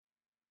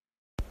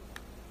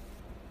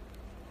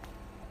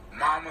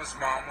Mama's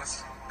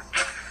mamas.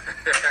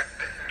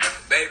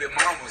 Baby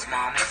mama's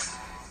mamas.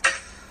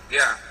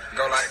 Yeah,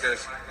 go like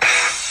this.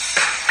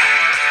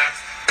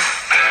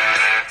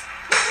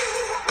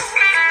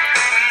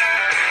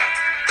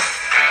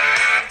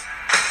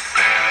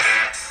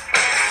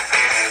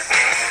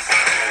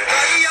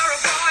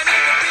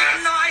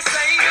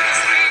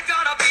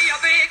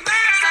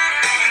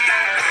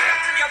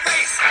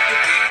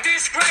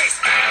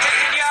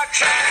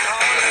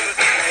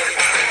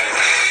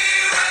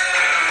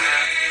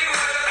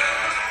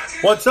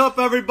 What's up,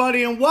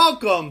 everybody, and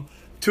welcome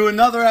to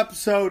another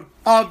episode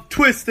of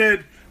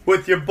Twisted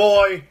with your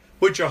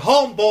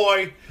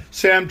homeboy,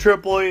 Sam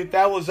Tripoli.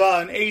 That was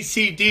an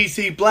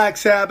AC/DC, Black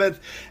Sabbath,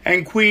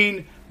 and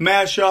Queen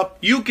mashup.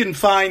 You can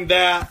find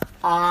that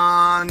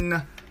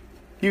on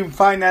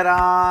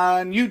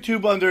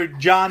YouTube under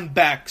John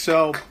Beck.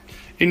 So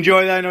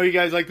enjoy that. I know you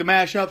guys like the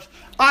mashups.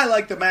 I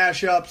like the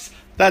mashups.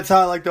 That's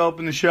how I like to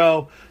open the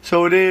show.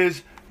 So it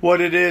is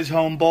what it is,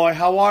 homeboy.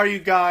 How are you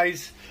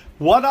guys?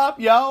 What up,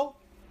 yo?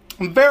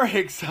 I'm very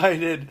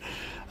excited.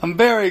 I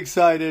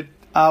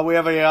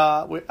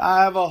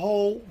have a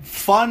whole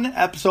fun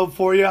episode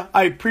for you.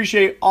 I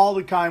appreciate all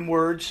the kind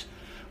words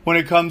when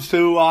it comes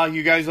to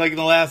you guys liking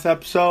the last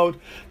episode.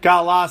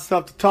 Got a lot of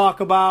stuff to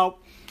talk about.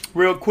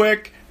 Real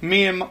quick,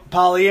 me and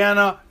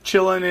Pollyanna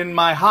chilling in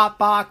my hot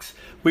box.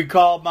 We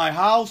called my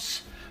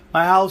house.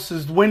 My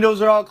house's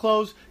windows are all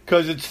closed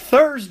because it's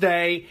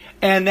Thursday,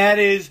 and that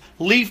is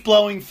leaf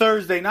blowing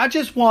Thursday. Not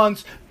just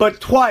once, but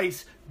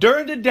twice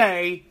during the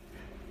day.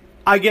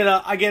 I get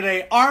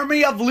a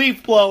army of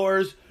leaf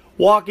blowers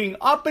walking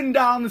up and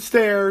down the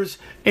stairs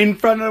in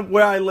front of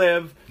where I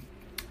live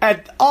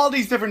at all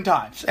these different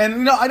times. And,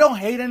 you know, I don't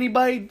hate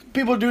anybody.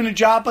 People are doing a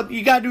job, but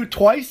you got to do it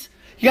twice.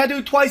 You got to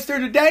do it twice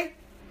during the day?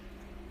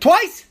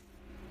 Twice?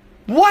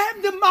 What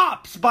happened to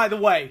mops, by the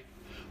way?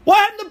 What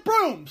happened to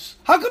brooms?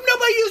 How come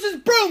nobody uses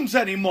brooms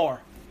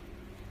anymore?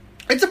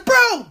 It's a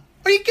broom.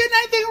 Are you getting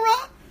anything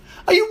wrong?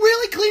 Are you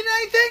really cleaning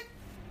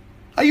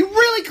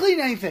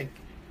anything?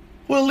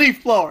 With a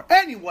leaf blower.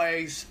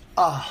 Anyways,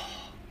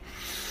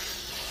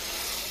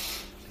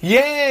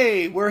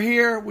 yay, we're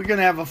here. We're going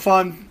to have a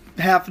fun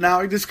half an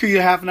hour. This could be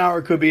a half an hour.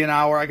 It could be an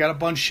hour. I got a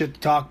bunch of shit to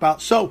talk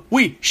about. So,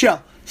 we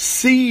shall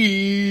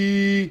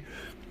see.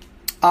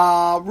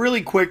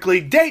 Really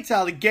quickly, dates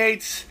out of the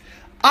gates.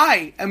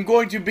 I am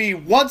going to be,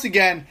 once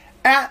again,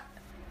 at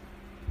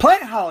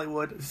Planet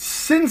Hollywood,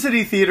 Sin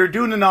City Theater,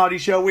 doing the Naughty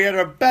Show. We had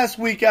our best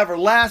week ever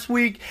last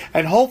week,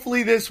 and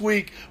hopefully this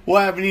week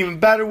we'll have an even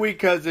better week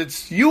because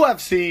it's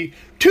UFC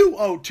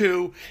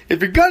 202.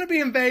 If you're going to be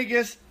in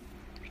Vegas,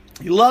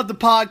 you love the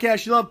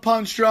podcast, you love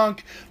Punch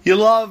Drunk, you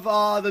love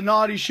the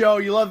Naughty Show,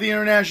 you love the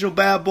International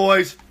Bad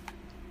Boys,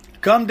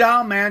 come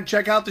down, man.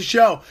 Check out the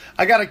show.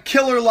 I got a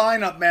killer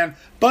lineup, man.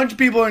 Bunch of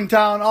people in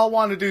town all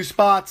want to do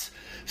spots,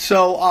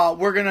 so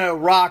we're going to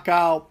rock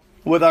out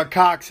with our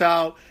cocks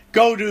out.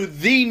 Go to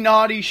The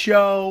Naughty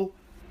Show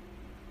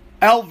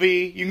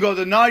LV. You can go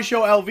to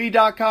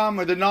thenaughtyshow.lv.com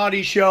or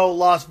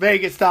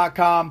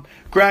thenaughtyshow.lasvegas.com.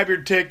 Grab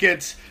your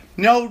tickets.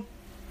 No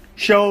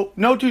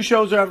two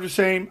shows are ever the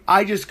same.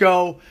 I just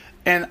go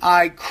and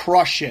I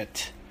crush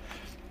it.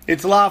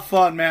 It's a lot of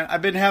fun, man.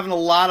 I've been having a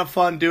lot of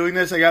fun doing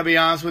this. I gotta be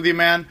honest with you,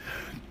 man.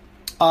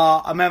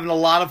 I'm having a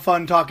lot of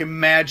fun talking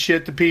mad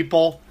shit to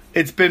people.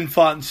 It's been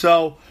fun.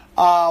 So,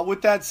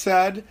 with that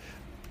said,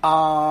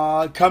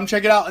 come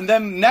check it out. And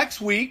then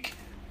next week,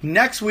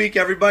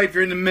 everybody, if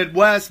you're in the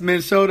Midwest,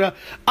 Minnesota,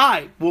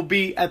 I will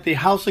be at the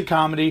House of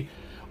Comedy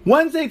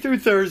Wednesday through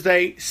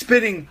Thursday,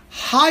 spitting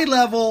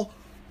high-level,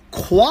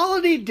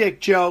 quality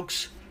dick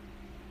jokes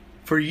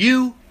for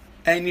you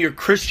and your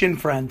Christian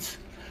friends.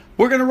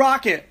 We're going to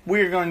rock it.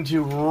 We're going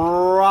to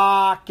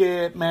rock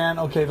it, man.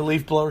 Okay, the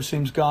leaf blower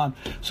seems gone.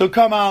 So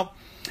come out.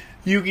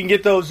 You can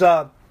get those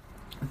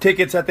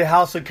tickets at the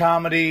House of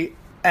Comedy,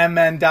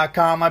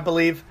 mn.com, I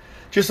believe.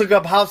 Just look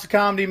up House of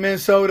Comedy,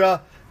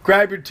 Minnesota.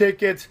 Grab your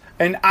tickets.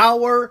 An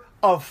hour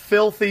of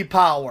filthy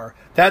power.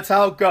 That's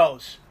how it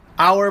goes.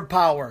 Hour of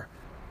power.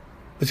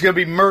 It's going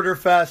to be Murder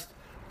Fest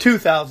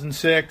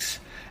 2006.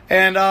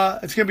 And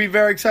it's going to be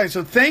very exciting.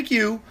 So thank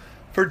you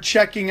for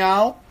checking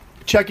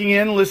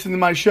in, listening to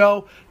my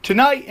show.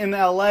 Tonight in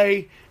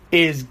L.A.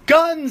 is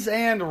Guns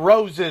N'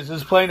 Roses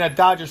is playing at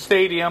Dodger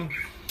Stadium.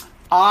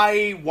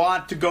 I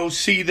want to go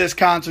see this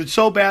concert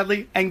so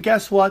badly. And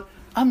guess what?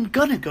 I'm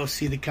going to go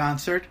see the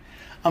concert.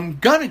 I'm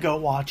gonna go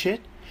watch it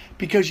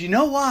because you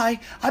know why?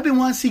 I've been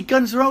wanting to see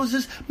Guns N'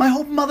 Roses my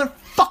whole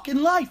motherfucking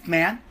life,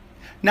 man.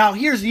 Now,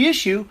 here's the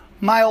issue.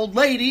 My old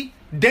lady,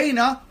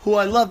 Dana, who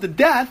I love to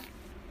death,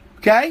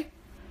 okay?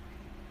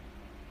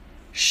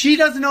 She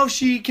doesn't know if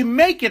she can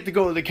make it to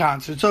go to the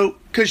concert. So,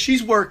 because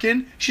she's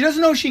working, she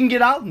doesn't know if she can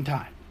get out in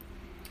time.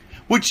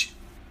 Which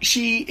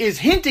she is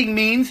hinting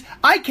means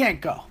I can't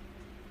go.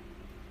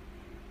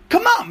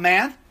 Come on,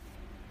 man.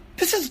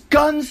 This is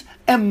Guns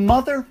and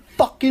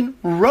motherfucking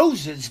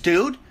Roses,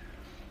 dude.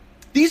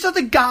 These are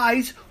the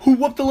guys who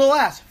whooped a little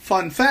ass.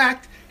 Fun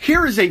fact.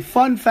 Here is a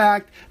fun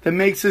fact that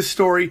makes this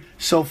story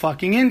so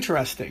fucking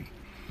interesting.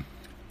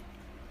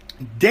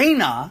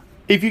 Dana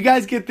if you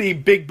guys get the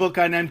big book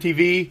on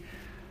MTV,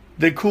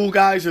 The Cool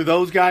Guys or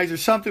Those Guys or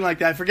something like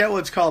that, I forget what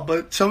it's called,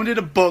 but someone did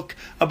a book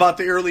about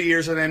the early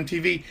years on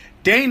MTV.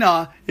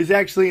 Dana is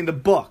actually in the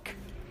book.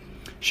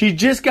 She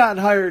just got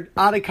hired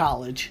out of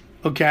college,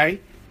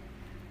 okay?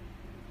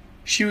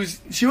 She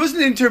wasn't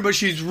an intern, but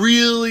she's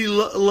really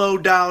low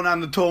down on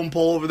the totem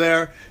pole over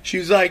there. She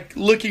was like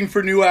looking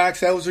for new acts.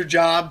 That was her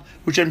job,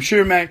 which I'm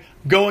sure meant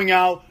going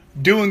out,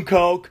 doing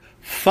coke,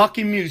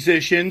 fucking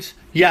musicians.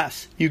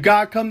 Yes, you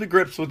gotta come to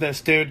grips with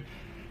this, dude.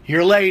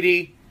 Your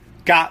lady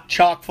got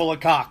chock full of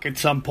cock at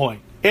some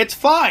point. It's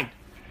fine.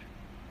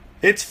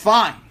 It's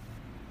fine.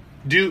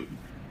 Dude,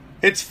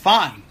 it's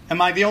fine. Am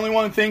I the only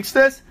one who thinks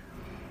this?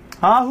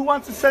 Huh? Who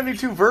wants the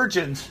 72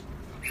 virgins?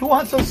 Who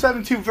wants those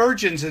 72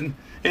 virgins in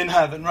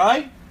heaven,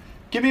 right?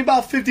 Give me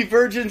about 50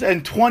 virgins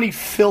and 20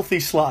 filthy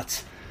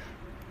sluts.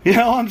 You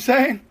know what I'm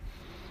saying?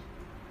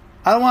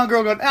 I don't want a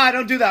girl going, I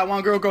don't do that. I want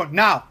a girl going,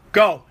 now,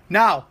 go,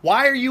 now.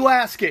 Why are you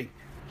asking?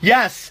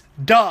 Yes,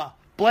 duh,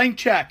 blank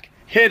check,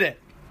 hit it.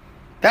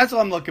 That's what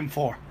I'm looking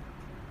for.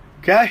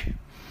 Okay?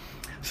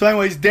 So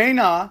anyways,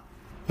 Dana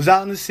was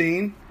out in the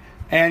scene,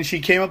 and she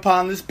came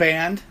upon this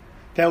band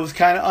that was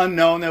kind of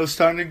unknown, that was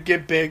starting to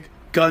get big,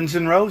 Guns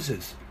N'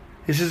 Roses.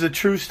 This is a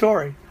true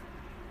story.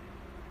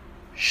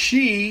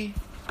 She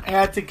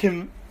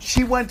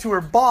went to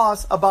her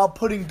boss about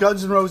putting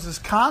Guns N' Roses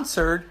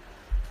concert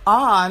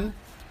on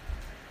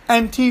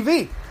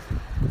MTV.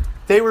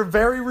 They were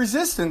very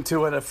resistant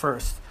to it at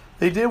first.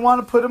 They didn't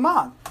want to put them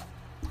on.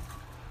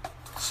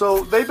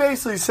 So they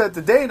basically said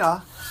to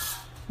Dana,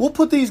 we'll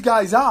put these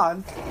guys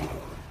on,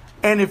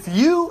 and if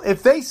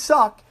they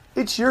suck,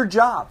 it's your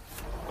job.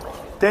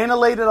 Dana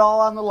laid it all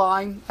on the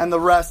line, and the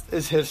rest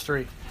is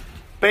history.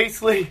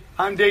 Basically,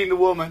 I'm dating the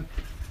woman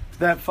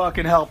that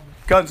fucking helped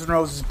Guns N'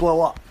 Roses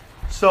blow up.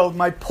 So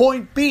my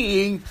point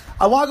being,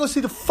 I want to go see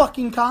the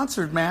fucking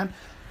concert, man.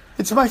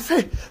 It's my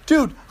favorite.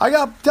 Dude, I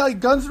got to tell you,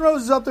 Guns N'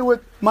 Roses is up there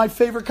with my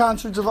favorite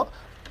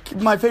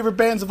my favorite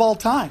bands of all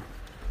time.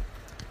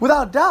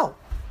 Without a doubt.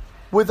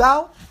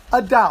 Without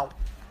a doubt.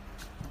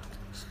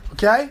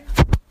 Okay?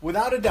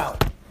 Without a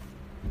doubt.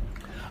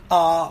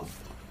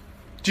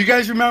 Do you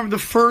guys remember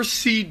the first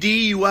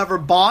CD you ever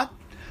bought?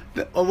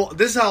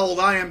 This is how old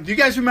I am. Do you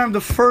guys remember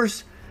the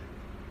first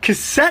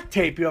cassette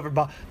tape you ever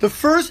bought? The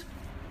first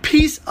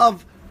piece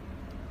of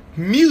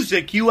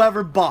music you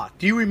ever bought.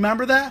 Do you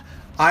remember that?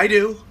 I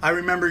do. I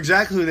remember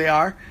exactly who they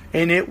are.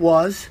 And it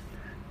was,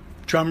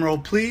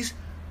 drumroll please,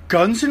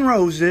 Guns N'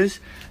 Roses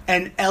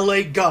and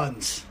LA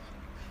Guns.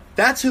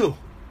 That's who.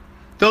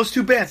 Those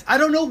two bands. I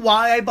don't know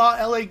why I bought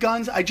LA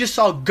Guns. I just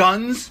saw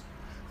guns.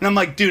 And I'm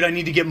like, dude, I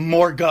need to get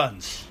more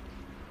guns.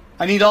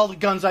 I need all the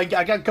guns. I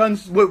got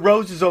Guns with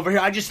Roses over here.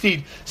 I just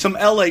need some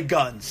LA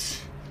Guns.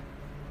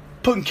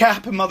 Putting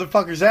cap in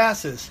motherfuckers'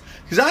 asses.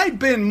 Because I had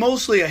been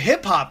mostly a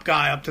hip-hop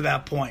guy up to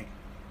that point.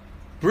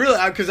 Really,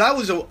 because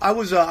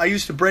I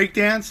used to break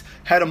dance,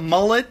 had a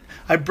mullet.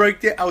 I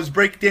was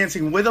break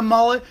dancing with a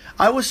mullet.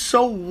 I was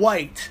so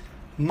white.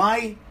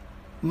 My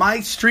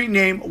street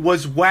name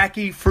was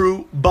Wacky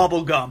Fruit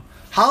Bubblegum.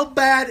 How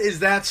bad is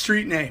that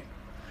street name?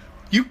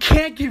 You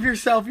can't give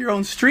yourself your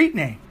own street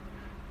name.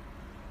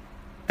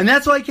 And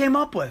that's what I came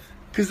up with.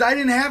 Because I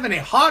didn't have any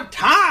hard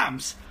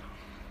times.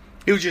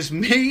 It was just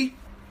me.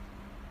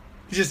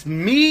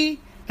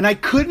 And I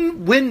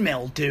couldn't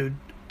windmill, dude.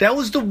 That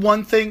was the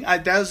one thing.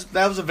 That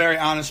was a very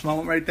honest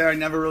moment right there. I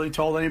never really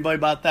told anybody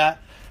about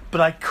that.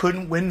 But I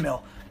couldn't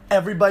windmill.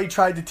 Everybody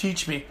tried to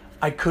teach me.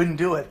 I couldn't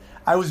do it.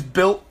 I was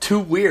built too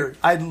weird.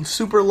 I had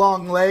super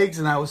long legs,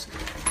 and I was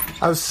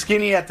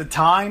skinny at the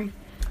time.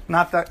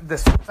 Not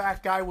this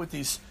fat guy with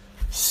these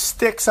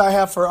sticks I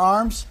have for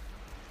arms.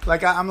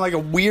 Like I'm like a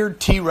weird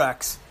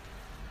T-Rex.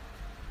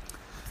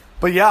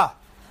 But yeah,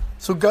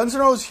 so Guns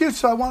N' Roses is huge,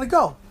 so I want to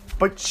go.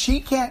 But she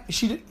can't.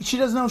 She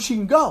doesn't know if she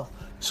can go.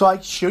 So I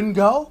shouldn't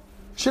go.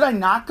 Should I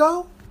not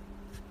go?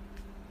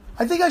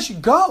 I think I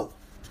should go.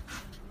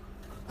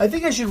 I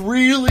think I should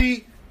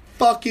really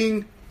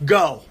fucking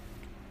go.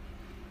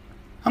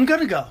 I'm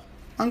gonna go.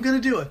 I'm gonna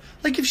do it.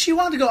 Like if she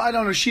wanted to go, I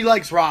don't know. She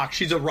likes rock.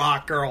 She's a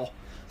rock girl.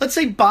 Let's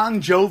say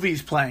Bon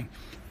Jovi's playing.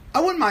 I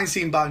wouldn't mind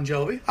seeing Bon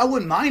Jovi. I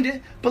wouldn't mind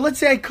it. But let's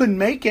say I couldn't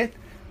make it.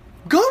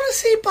 Go to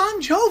see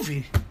Bon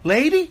Jovi,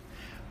 lady.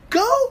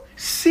 Go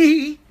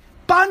see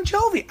Bon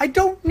Jovi. I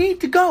don't need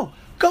to go.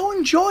 Go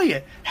enjoy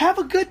it. Have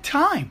a good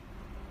time.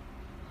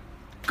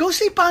 Go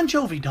see Bon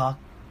Jovi, dog.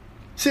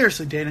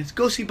 Seriously, Dana,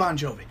 go see Bon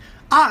Jovi.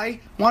 I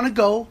want to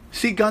go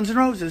see Guns N'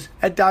 Roses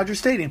at Dodger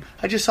Stadium.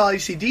 I just saw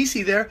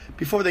AC/DC there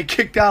before they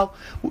kicked out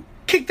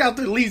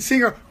their lead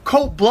singer,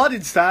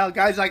 cold-blooded style.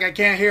 Guys like, I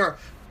can't hear her.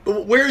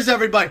 Where's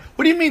everybody?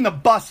 What do you mean the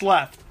bus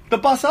left? The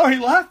bus already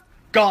left?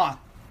 Gone.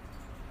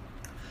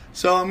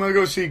 So I'm going to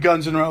go see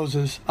Guns N'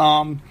 Roses.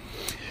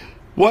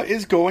 What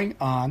is going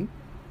on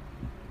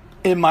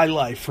in my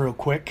life real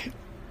quick?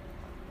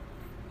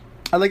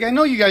 I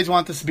know you guys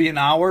want this to be an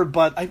hour,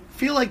 but I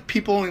feel like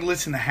people only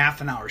listen to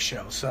half an hour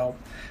show, so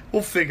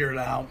we'll figure it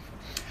out.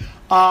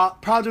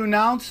 Proud to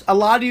announce, a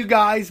lot of you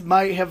guys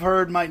might have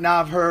heard, might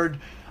not have heard,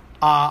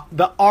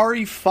 the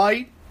Ari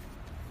fight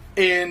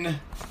in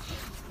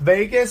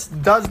Vegas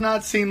does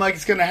not seem like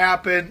it's going to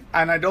happen,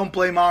 and I don't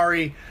blame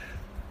Ari.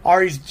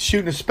 Ari's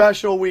shooting a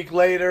special a week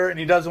later, and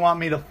he doesn't want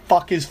me to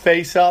fuck his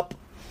face up.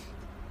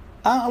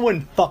 I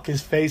wouldn't fuck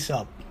his face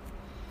up.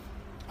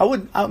 I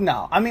wouldn't.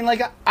 No. I mean,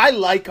 like, I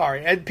like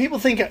Ari. And people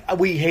think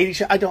we hate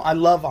each other. I don't. I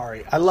love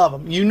Ari. I love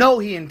him. You know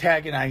he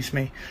antagonized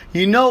me.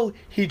 You know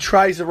he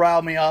tries to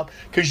rile me up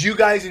because you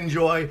guys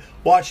enjoy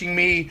watching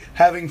me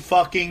having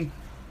fucking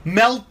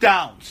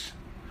meltdowns.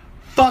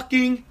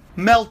 Fucking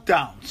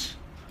meltdowns.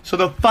 So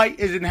the fight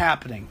isn't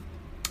happening.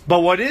 But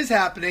what is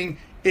happening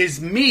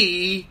is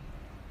me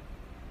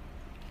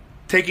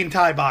taking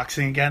Thai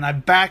boxing again.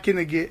 I'm back in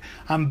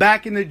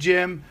the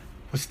gym.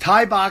 Was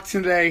Thai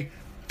boxing today.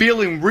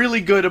 Feeling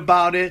really good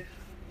about it.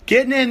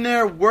 Getting in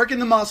there, working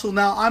the muscle.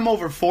 Now, I'm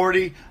over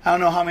 40. I don't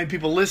know how many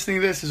people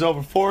listening to this is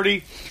over 40.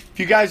 If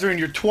you guys are in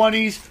your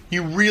 20s,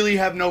 you really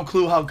have no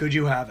clue how good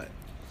you have it.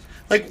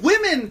 Like,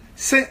 women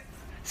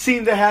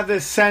seem to have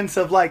this sense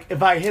of, like,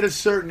 if I hit a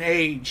certain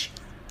age,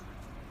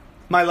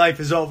 my life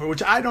is over,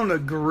 which I don't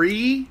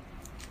agree.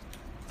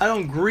 I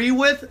don't agree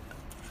with.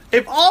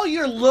 If all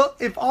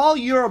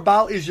you're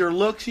about is your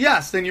looks,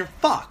 yes, then you're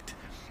fucked.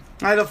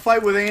 I had a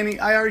fight with Annie.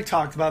 I already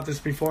talked about this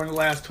before in the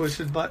last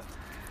Twisted, but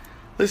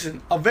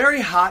listen, a very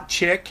hot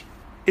chick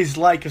is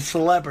like a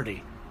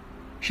celebrity.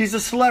 She's a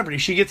celebrity.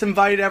 She gets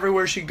invited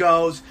everywhere she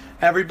goes.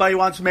 Everybody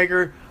wants to make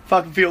her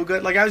fucking feel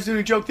good. Like I was doing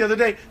a joke the other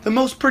day. The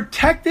most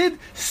protected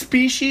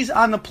species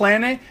on the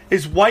planet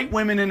is white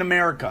women in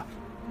America.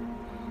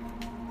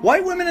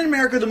 White women in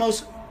America are the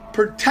most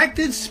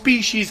protected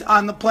species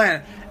on the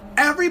planet.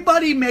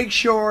 Everybody makes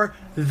sure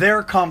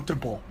they're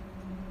comfortable.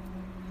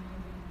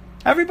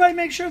 Everybody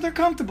makes sure they're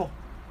comfortable.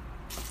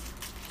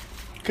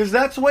 Because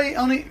that's the way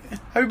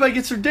everybody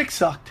gets their dick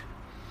sucked.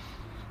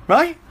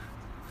 Right?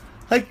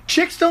 Like,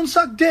 chicks don't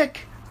suck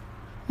dick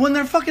when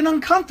they're fucking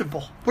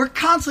uncomfortable. We're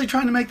constantly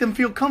trying to make them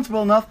feel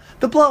comfortable enough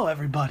to blow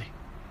everybody.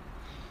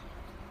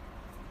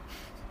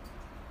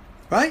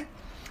 Right?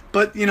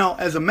 But, you know,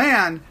 as a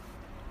man,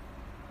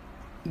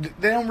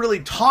 they don't really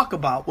talk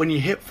about when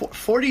you hit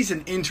 40 is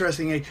an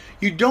interesting age.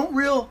 You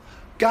don't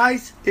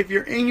guys, if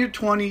you're in your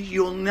 20s,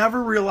 you'll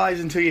never realize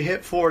until you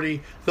hit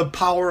 40 the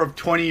power of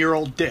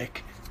 20-year-old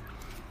dick.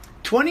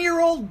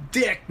 20-year-old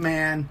dick,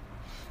 man.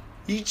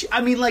 You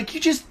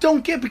just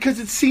don't get, because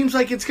it seems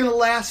like it's going to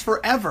last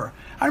forever.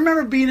 I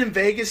remember being in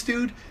Vegas,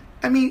 dude.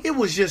 I mean, it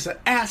was just an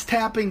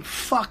ass-tapping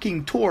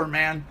fucking tour,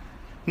 man.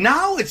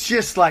 Now it's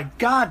just like,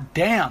 god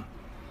damn.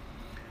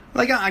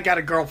 Like, I got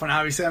a girlfriend,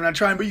 obviously, I'm not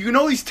trying, but you can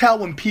always tell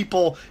when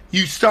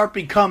you start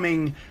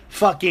becoming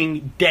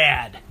fucking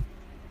dad.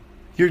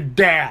 You're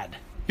dad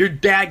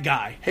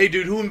guy. Hey,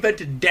 dude, who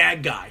invented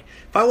dad guy?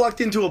 If I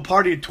walked into a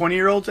party of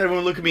 20-year-olds,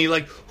 everyone would look at me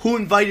like, who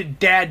invited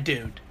dad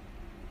dude?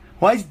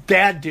 Why is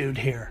dad dude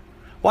here?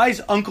 Why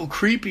is Uncle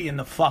Creepy in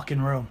the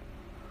fucking room?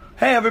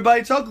 Hey,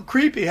 everybody, it's Uncle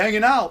Creepy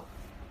hanging out,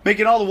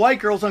 making all the white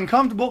girls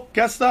uncomfortable.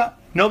 Guess that?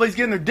 Nobody's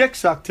getting their dick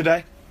sucked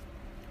today.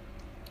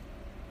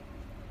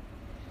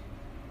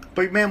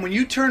 But, man, when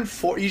you turn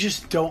 40, you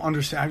just don't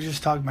understand. I was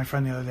just talking to my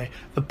friend the other day.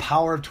 The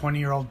power of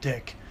 20-year-old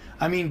dick.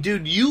 I mean,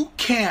 dude, you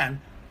can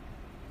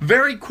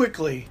very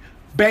quickly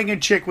bang a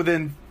chick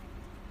within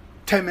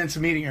 10 minutes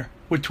of meeting her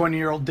with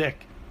 20-year-old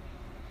dick.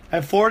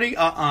 At 40,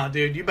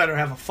 dude, you better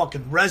have a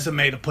fucking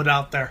resume to put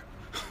out there.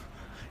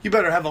 You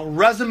better have a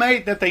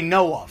resume that they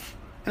know of.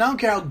 And I don't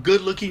care how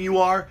good looking you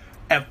are,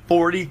 at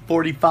 40,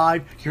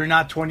 45, you're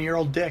not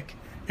 20-year-old dick.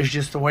 It's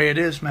just the way it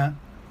is, man.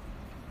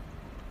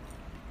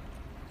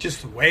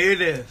 Just the way it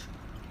is.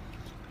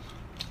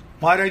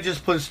 Why did I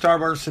just put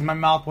Starburst in my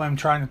mouth when I'm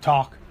trying to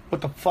talk?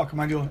 What the fuck am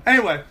I doing?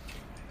 Anyway.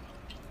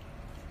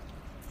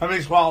 Let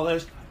me swallow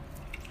this.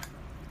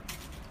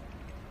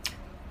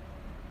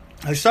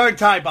 I started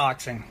Thai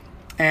boxing.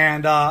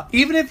 And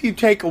even if you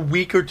take a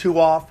week or two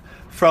off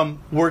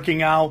from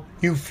working out,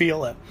 you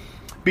feel it.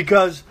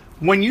 Because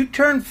when you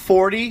turn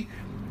 40,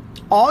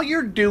 all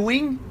you're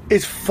doing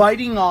is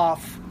fighting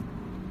off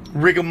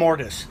rigor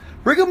mortis.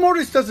 Rigor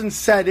mortis doesn't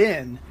set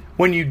in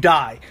when you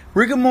die.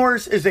 Rigor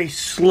mortis is a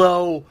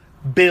slow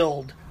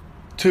build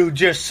to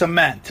just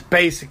cement,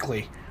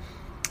 basically.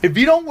 If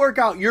you don't work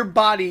out, your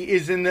body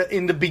is in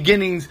the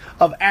beginnings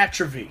of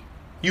atrophy.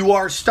 You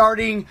are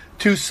starting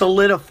to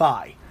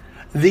solidify.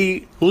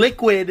 The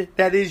liquid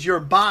that is your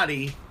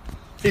body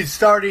is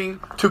starting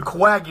to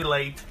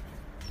coagulate,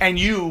 and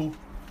you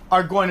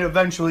are going to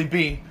eventually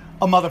be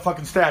a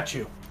motherfucking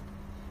statue.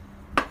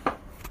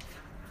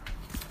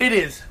 It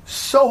is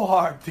so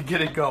hard to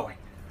get it going.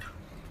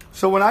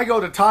 So when I go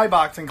to Thai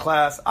boxing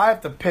class, I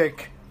have to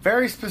pick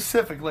very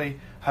specifically.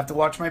 I have to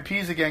watch my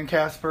P's again,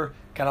 Casper.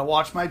 Gotta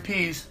watch my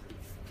P's.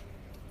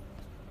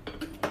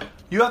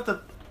 You have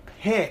to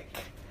pick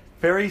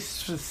very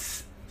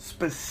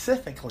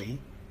specifically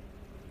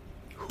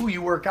who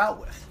you work out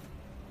with.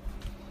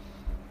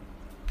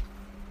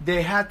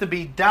 They have to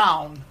be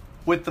down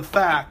with the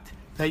fact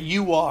that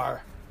you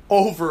are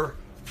over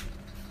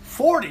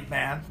 40,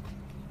 man.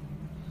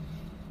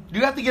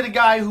 You have to get a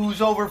guy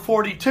who's over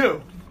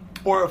 42.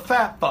 Or a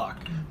fat fuck.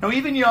 Now,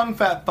 even young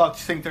fat fucks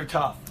think they're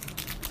tough.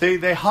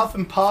 They huff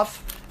and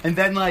puff, and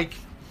then like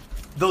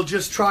they'll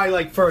just try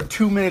like for a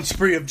 2-minute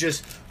spree of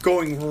just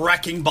going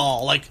wrecking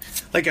ball, like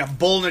a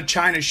bull in a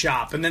china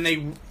shop, and then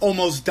they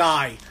almost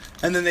die,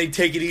 and then they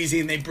take it easy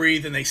and they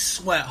breathe and they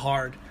sweat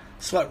hard,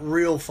 sweat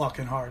real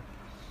fucking hard.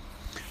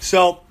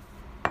 So,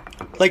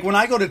 like when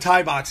I go to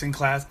Thai boxing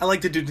class, I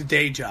like to do the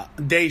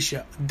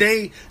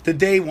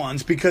day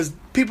ones because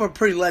people are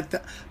pretty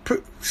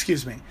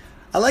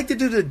I like to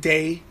do the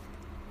day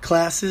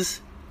classes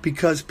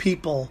because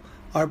people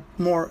are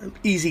more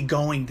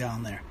easygoing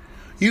down there.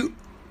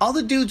 All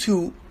the dudes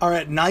who are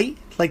at night,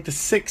 like the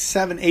 6,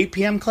 7, 8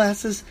 p.m.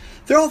 classes,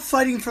 they're all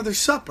fighting for their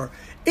supper.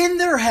 In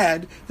their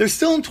head, they're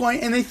still in 20,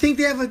 and they think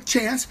they have a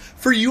chance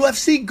for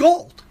UFC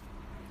gold.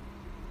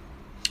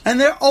 And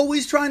they're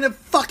always trying to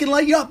fucking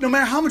light you up. No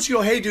matter how much you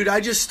go, hey, dude, I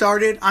just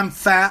started. I'm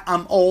fat.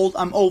 I'm old.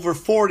 I'm over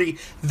 40.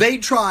 They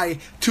try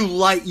to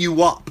light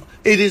you up.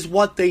 It is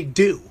what they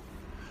do.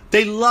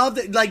 They love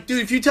that. Like,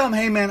 dude, if you tell them,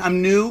 hey, man,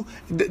 I'm new,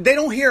 they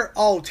don't hear,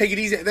 oh, take it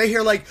easy. They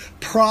hear, like,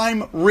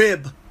 prime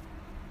rib,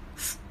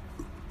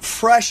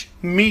 fresh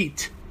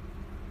meat.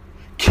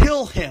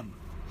 Kill him.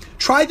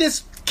 Try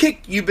this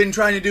kick you've been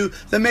trying to do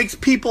that makes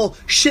people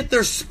shit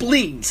their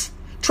spleens.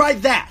 Try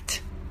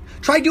that.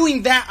 Try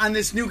doing that on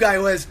this new guy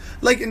who has,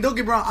 like, and don't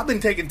get me wrong, I've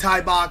been taking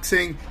Thai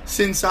boxing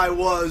since I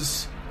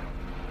was,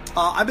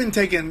 I've been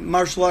taking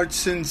martial arts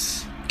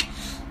since,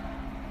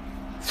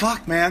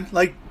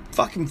 like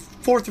fucking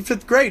 4th or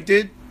 5th grade,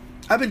 dude.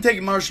 I've been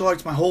taking martial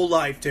arts my whole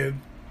life, dude.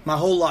 My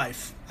whole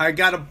life. I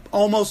got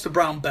almost a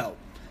brown belt.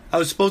 I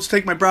was supposed to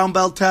take my brown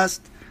belt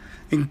test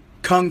in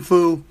Kung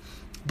Fu,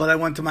 but I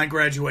went to my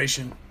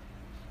graduation.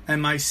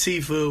 And my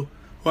Sifu,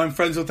 who I'm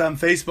friends with on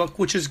Facebook,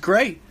 which is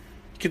great.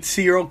 Get to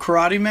see your old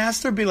karate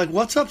master, be like,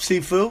 what's up,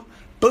 Sifu?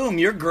 Boom,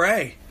 you're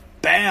gray.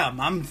 Bam,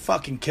 I'm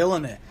fucking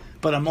killing it.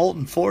 But I'm old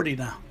and 40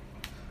 now.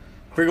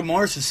 Rigor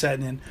Mortis is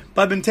setting in.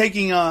 But I've been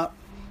taking,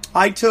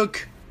 I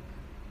took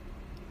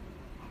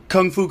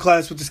Kung Fu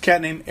class with this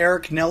cat named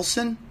Eric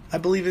Nelson, I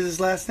believe is his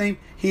last name.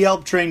 He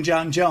helped train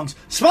John Jones.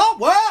 Small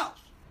world!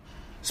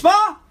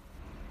 Small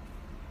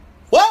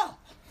world!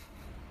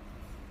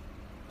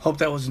 Hope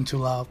that wasn't too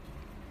loud.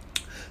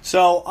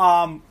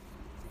 So,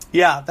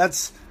 yeah,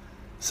 that's...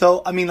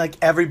 So, I mean, like,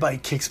 everybody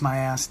kicks my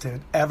ass,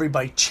 dude.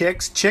 Everybody.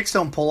 Chicks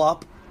don't pull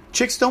up.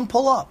 Chicks don't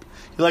pull up.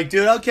 You're like,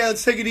 dude, okay,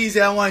 let's take it easy.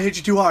 I don't want to hit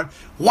you too hard.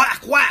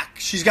 Whack, whack.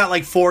 She's got,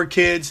 like, 4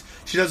 kids.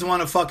 She doesn't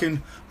want to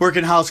fucking work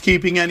in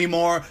housekeeping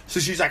anymore. So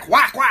she's like,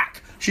 whack,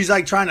 whack. She's,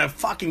 like, trying to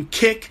fucking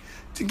kick.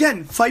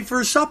 Again, fight for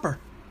her supper.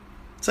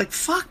 It's like,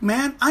 fuck,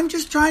 man. I'm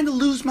just trying to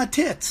lose my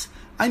tits.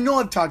 I know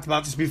I've talked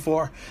about this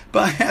before,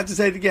 but I have to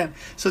say it again.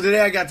 So today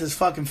I got this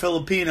fucking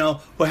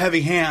Filipino with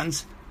heavy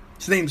hands.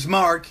 His name's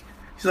Mark.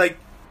 He's like,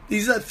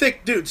 he's a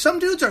thick dude. Some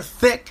dudes are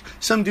thick.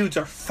 Some dudes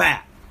are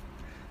fat.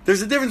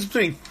 There's a difference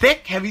between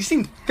thick. Have you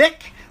seen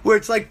thick? Where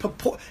it's like,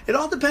 it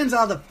all depends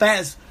how the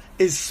fat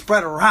is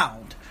spread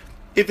around.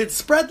 If it's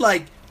spread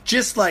like,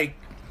 just like,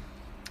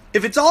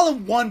 if it's all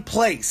in one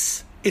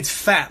place, it's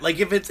fat. Like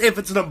if it's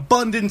an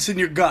abundance in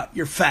your gut,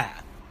 you're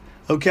fat.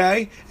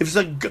 Okay? If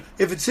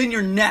it's in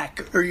your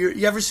neck, or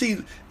you ever see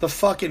the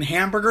fucking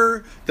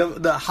hamburger,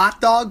 the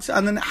hot dogs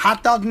on the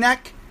hot dog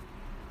neck?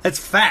 That's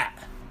fat.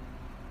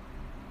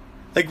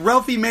 Like,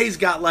 Ralphie May's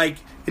got, like,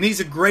 and he's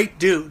a great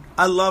dude.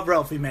 I love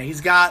Ralphie May.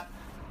 He's got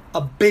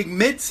a big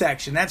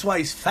midsection. That's why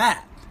he's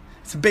fat.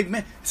 It's a big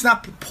mid. It's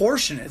not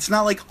proportionate. It's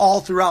not, like,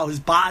 all throughout his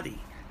body.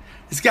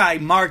 This guy,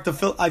 Mark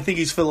I think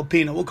he's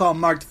Filipino. We'll call him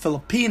Mark the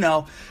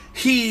Filipino.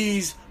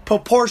 He's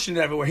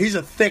proportionate everywhere. He's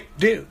a thick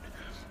dude.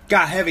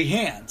 Got heavy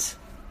hands.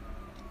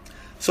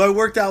 So I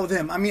worked out with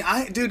him. I mean,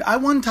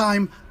 one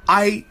time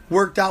I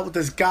worked out with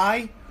this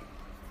guy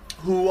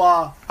who,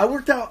 I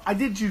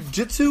did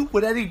jiu-jitsu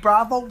with Eddie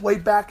Bravo way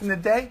back in the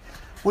day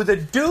with a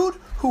dude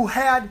who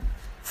had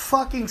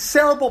fucking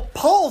cerebral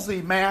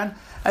palsy, man.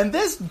 And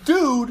this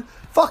dude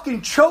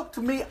fucking choked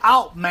me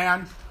out,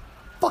 man.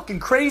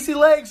 Fucking crazy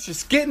legs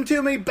just getting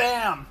to me,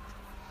 bam.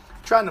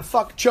 Trying to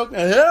fucking choke me.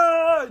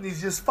 And he's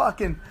just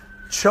fucking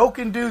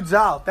choking dudes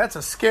out. That's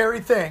a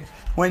scary thing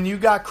when you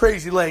got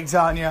crazy legs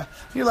on you.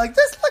 You're like,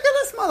 look at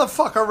this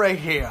motherfucker right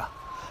here.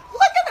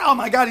 Oh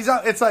my God, he's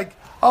out. It's like,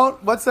 oh,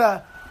 what's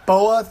that?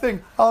 Boa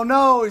thing. Oh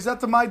no, he's up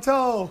to my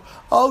toe.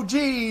 Oh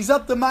gee, he's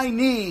up to my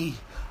knee.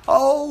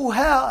 Oh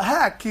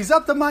heck, he's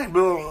up to my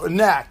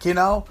neck, you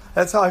know?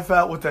 That's how I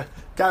felt with the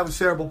guy with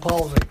cerebral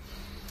palsy.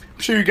 I'm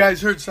sure you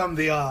guys heard some of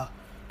the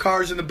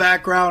cars in the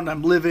background.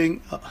 I'm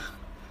living.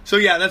 So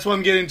yeah, that's what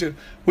I'm getting into.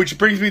 Which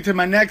brings me to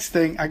my next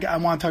thing. I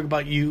want to talk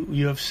about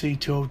UFC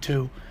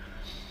 202.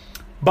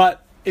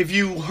 But if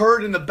you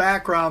heard in the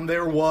background,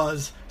 there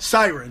was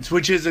sirens,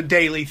 which is a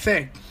daily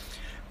thing.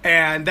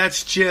 And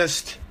that's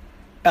just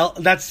LA,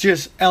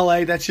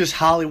 that's just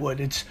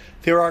Hollywood.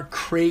 There are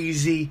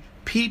crazy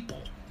people.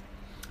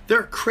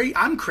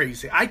 I'm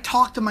crazy. I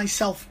talk to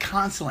myself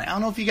constantly. I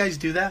don't know if you guys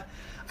do that.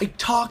 I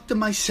talk to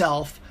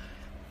myself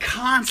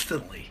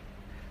constantly.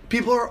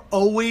 People are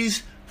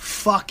always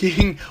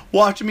fucking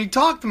watching me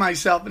talk to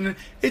myself. And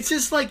it's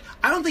just like,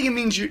 I don't think it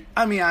means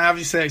I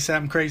obviously I said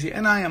I'm crazy,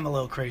 and I am a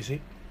little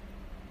crazy.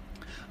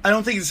 I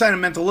don't think it's a sign of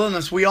mental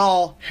illness. We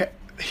all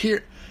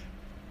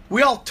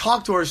we all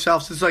talk to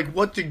ourselves. It's like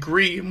what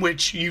degree in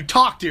which you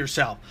talk to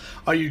yourself.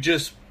 Are you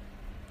just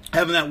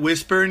having that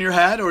whisper in your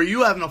head, or are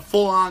you having a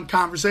full-on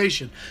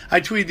conversation?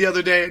 I tweeted the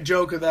other day a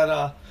joke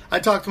that I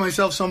talked to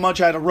myself so much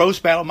I had a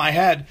roast battle in my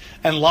head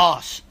and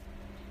lost.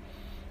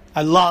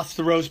 I lost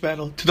the roast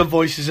battle to the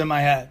voices in my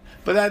head.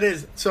 But that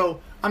is,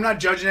 so I'm not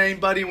judging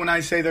anybody when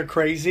I say they're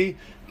crazy,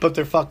 but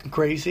they're fucking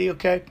crazy,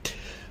 okay?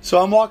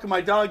 So I'm walking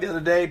my dog the other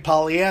day,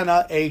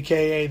 Pollyanna,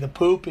 a.k.a. the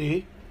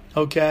Poopy,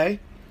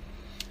 okay?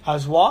 I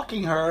was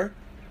walking her,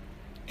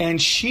 and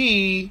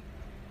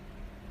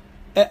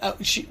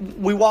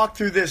we walked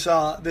through this,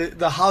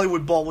 the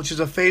Hollywood Bowl, which is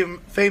a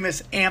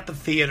famous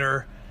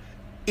amphitheater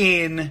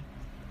in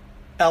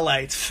LA.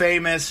 It's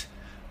famous.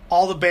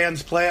 All the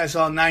bands play. I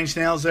saw Nine Inch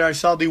Nails there. I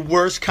saw the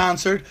worst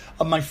concert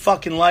of my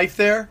fucking life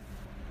there.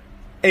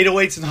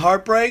 808s and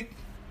Heartbreak.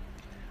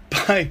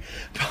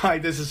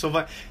 This is so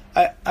funny.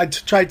 I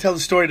tried to tell the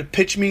story to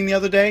Pitch Meeting the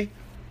other day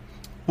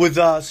with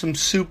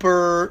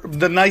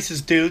the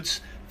nicest dudes.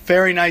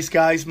 Very nice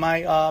guys.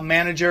 My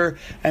manager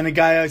and the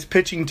guy I was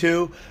pitching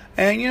to.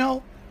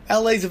 And,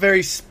 LA's a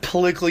very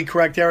politically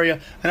correct area,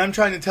 and I'm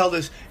trying to tell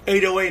this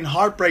 808 and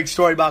Heartbreak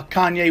story about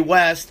Kanye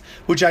West,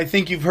 which I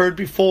think you've heard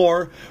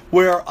before,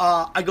 where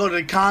I go to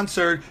the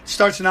concert,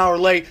 starts an hour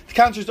late. The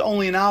concert's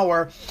only an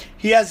hour.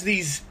 He has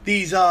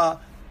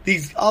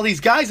all these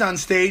guys on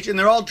stage, and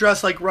they're all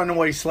dressed like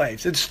runaway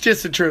slaves. It's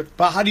just the truth.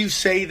 But how do you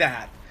say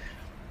that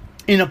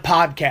in a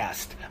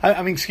podcast?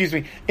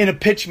 In a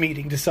pitch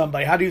meeting to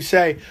somebody. How do you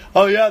say,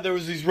 oh yeah, there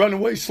was these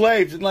runaway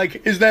slaves, and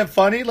like, is that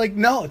funny? Like,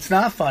 no, it's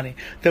not funny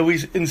that we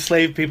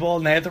enslaved people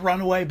and they had to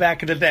run away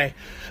back in the day.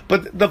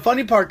 But the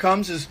funny part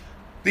comes is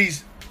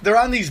they're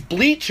on these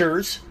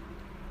bleachers,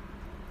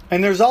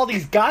 and there's all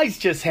these guys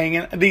just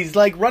these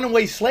like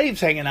runaway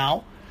slaves hanging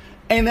out,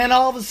 and then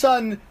all of a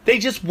sudden they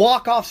just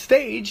walk off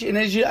stage, and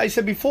as I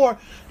said before,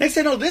 they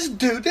say, no, this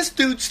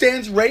dude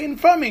stands right in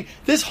front of me.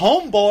 This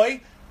homeboy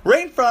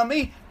right in front of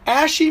me.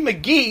 Ashy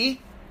McGee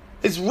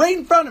is right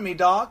in front of me,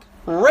 dog.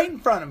 Right in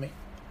front of me.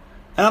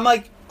 And I'm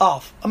like,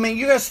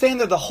 you gotta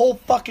stand there the whole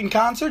fucking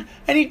concert?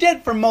 And he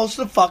did for most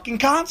of the fucking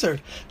concert.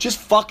 Just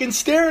fucking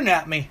staring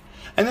at me.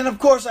 And then, of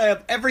course, I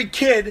have every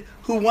kid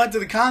who went to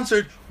the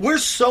concert. We're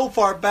so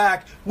far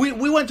back. We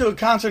went to a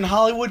concert in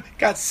Hollywood,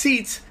 got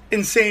seats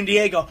in San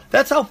Diego.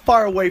 That's how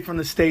far away from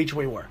the stage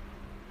we were.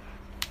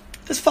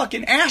 This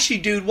fucking ashy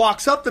dude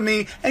walks up to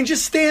me and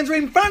just stands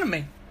right in front of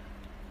me.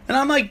 And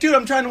I'm like, dude,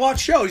 I'm trying to watch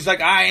a show. He's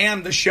like, I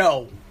am the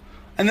show.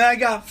 And then I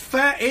got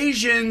fat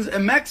Asians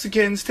and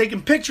Mexicans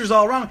taking pictures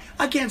all around me.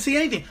 I can't see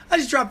anything. I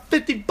just dropped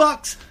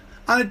 $50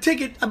 on a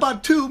ticket. I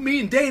bought two,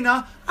 me and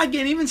Dana. I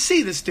can't even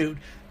see this dude.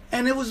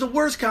 And it was the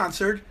worst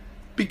concert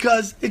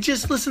because it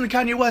just listened to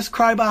Kanye West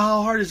cry about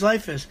how hard his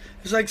life is.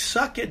 It's like,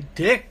 suck a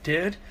dick,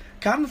 dude.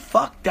 Calm the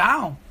fuck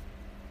down.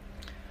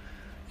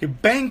 You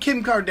banged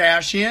Kim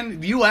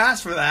Kardashian. You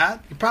asked for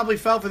that. You probably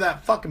fell for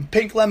that fucking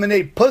pink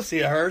lemonade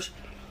pussy of hers.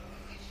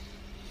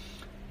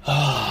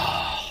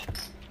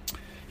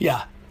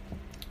 Yeah.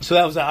 So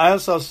that was. I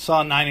also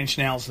saw Nine Inch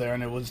Nails there,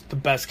 and it was the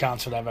best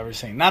concert I've ever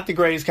seen. Not the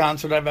greatest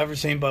concert I've ever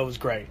seen, but it was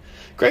great.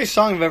 Greatest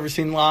song I've ever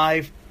seen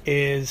live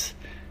is,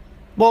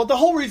 well, the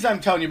whole reason I'm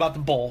telling you about the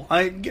bowl.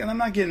 I'm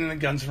not getting into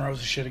Guns N'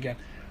 Roses shit again.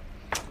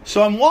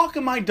 So I'm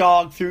walking my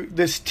dog through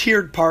this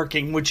tiered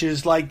parking, which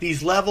is like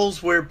these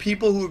levels where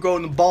people who go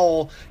in the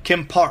bowl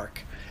can park.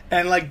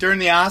 And like during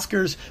the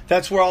Oscars,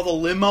 that's where all the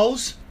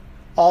limos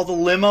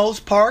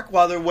park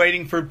while they're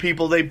waiting for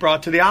people they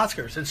brought to the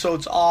Oscars. And so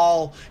it's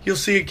all, you'll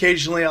see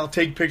occasionally, I'll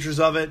take pictures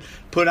of it,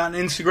 put on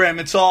Instagram.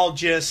 It's all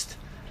just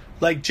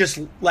like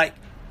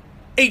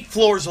 8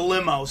 floors of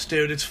limos,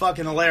 dude. It's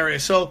fucking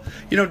hilarious. So,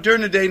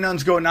 during the day,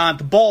 nothing's going on at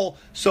the bowl.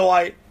 So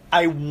I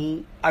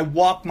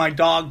walk my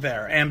dog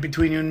there. And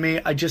between you and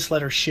me, I just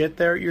let her shit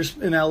there. You're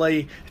in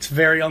LA. It's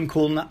very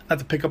uncool not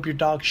to pick up your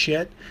dog's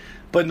shit.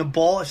 But in the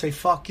bowl, I say,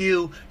 fuck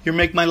you. You're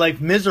making my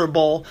life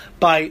miserable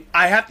I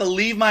have to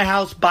leave my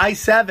house by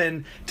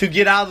 7 to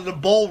get out of the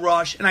bowl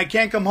rush, and I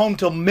can't come home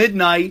till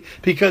midnight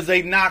because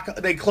they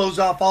close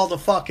off all the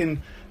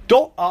fucking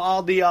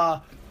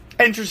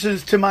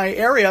entrances to my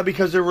area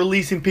because they're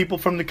releasing people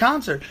from the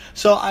concert.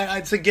 So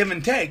it's a give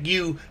and take.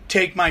 You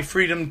take my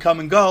freedom to come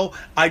and go.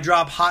 I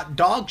drop hot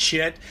dog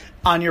shit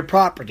on your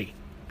property.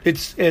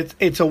 It's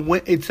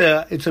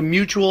a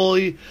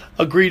mutually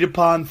agreed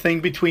upon thing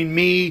between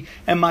me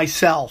and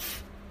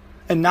myself,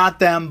 and not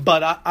them.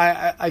 But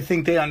I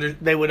think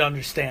they would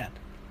understand.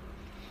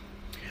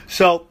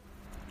 So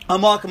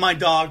I'm walking my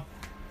dog.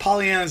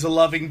 Pollyanna's a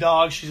loving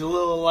dog. She's a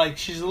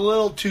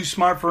little too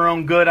smart for her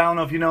own good. I don't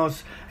know if you know,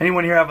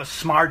 anyone here have a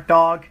smart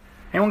dog?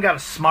 Anyone got a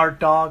smart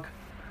dog?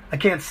 I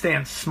can't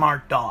stand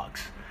smart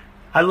dogs.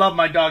 I love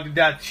my dog to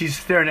death. She's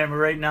staring at me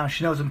right now.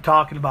 She knows I'm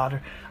talking about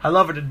her. I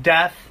love her to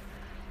death.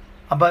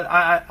 But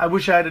I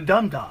wish I had a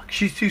dumb dog.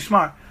 She's too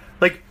smart.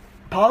 Like,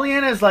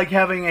 Pollyanna is like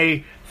having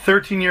a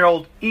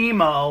 13-year-old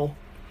emo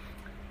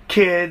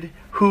kid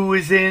who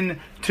is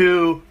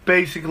into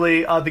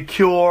basically The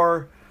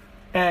Cure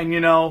and,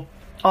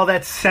 all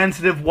that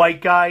sensitive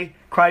white guy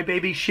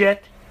crybaby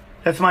shit.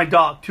 That's my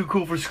dog. Too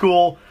cool for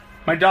school.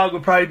 My dog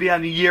would probably be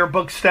on the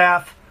yearbook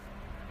staff,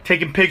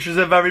 taking pictures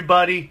of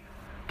everybody,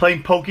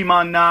 playing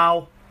Pokemon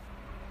Now.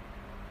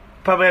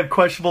 Probably have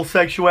questionable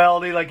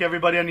sexuality like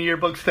everybody on the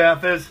yearbook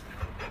staff is.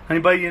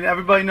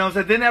 Everybody knows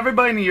that. Didn't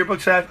everybody in the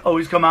yearbook staff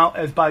always come out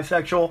as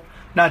bisexual?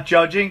 Not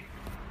judging.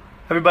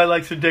 Everybody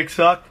likes their dick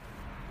sucked.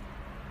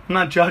 I'm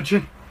not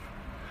judging.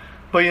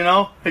 But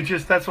it's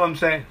just, that's what I'm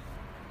saying.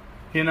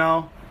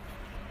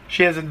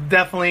 She has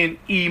definitely an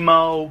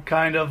emo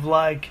kind of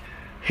like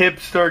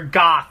hipster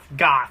goth.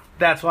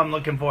 That's what I'm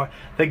looking for.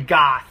 The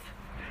goth.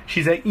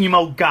 She's an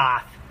emo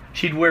goth.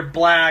 She'd wear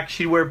black.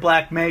 She'd wear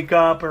black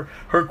makeup. Or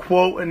her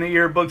quote in the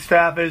yearbook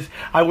staff is,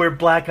 "I wear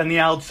black on the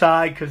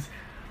outside because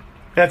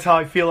that's how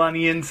I feel on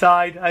the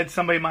inside." I had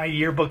somebody in my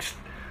yearbooks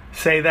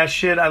say that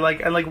shit. I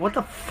like, what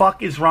the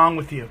fuck is wrong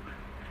with you?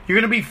 You're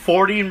going to be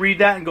 40 and read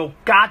that and go,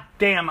 God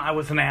damn, I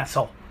was an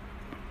asshole.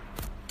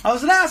 I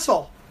was an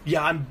asshole.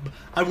 Yeah,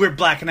 I wear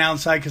black on the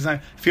outside because I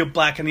feel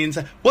black on the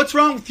inside. What's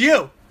wrong with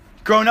you?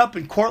 Growing up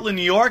in Cortland,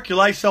 New York, your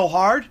life's so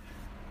hard?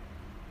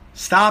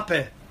 Stop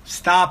it.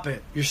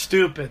 You're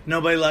stupid.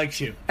 Nobody likes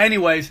you.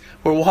 Anyways,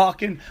 we're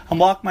walking. I'm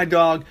walking my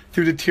dog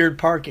through the tiered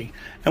parking.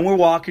 And we're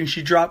walking.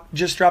 She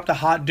just dropped a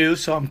hot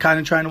deuce, so I'm kind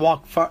of trying to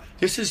walk far.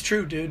 This is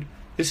true, dude.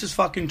 This is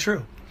fucking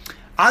true.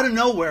 Out of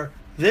nowhere,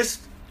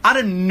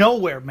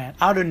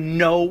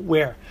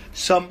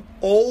 some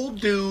old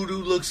dude who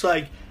looks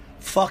like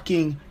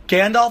fucking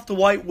Gandalf the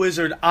White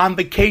Wizard on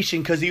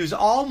vacation because he was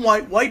all in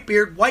white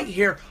beard, white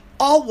hair,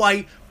 all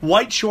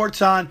white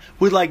shorts on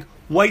with like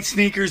white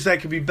sneakers that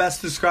could be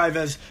best described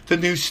as the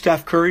new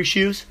Steph Curry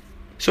shoes.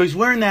 So he's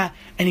wearing that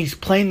and he's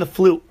playing the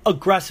flute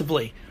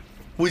aggressively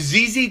with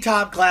ZZ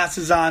Top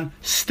glasses on,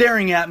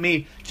 staring at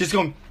me, just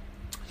going.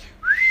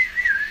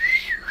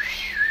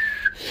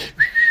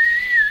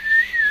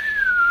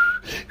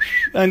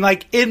 And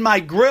like in my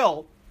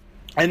grill.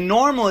 And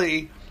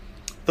normally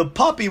the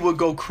puppy would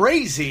go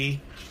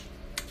crazy,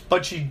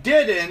 but she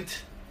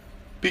didn't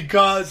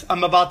because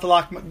I'm about to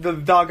lock the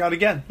dog out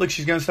again. Look,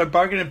 she's going to start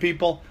barking at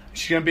people.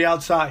 She's going to be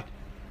outside.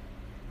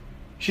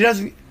 She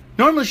doesn't.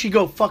 Normally she'd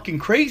go fucking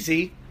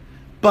crazy,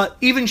 but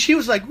even she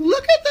was like,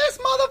 look at this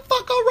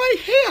motherfucker right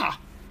here.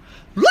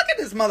 Look at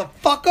this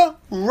motherfucker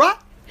right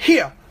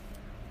here.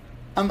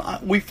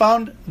 We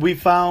found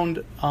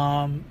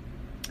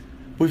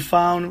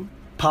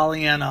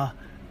Pollyanna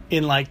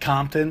in like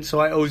Compton, so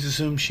I always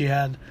assume she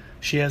has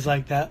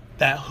like that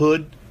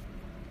hood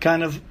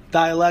kind of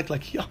dialect,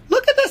 like, yo,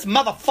 look at this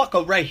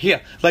motherfucker right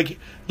here, like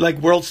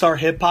World Star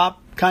Hip Hop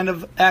kind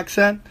of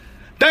accent.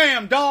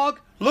 Damn, dog,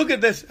 look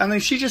at this. And then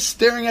she's just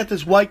staring at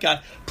this white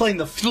guy playing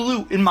the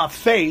flute in my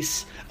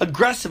face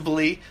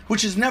aggressively,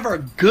 which is never a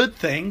good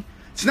thing.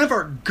 It's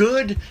never a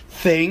good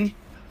thing.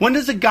 When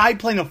does a guy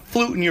playing a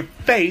flute in your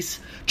face,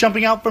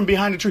 jumping out from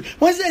behind a tree?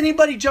 When does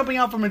anybody jumping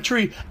out from a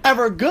tree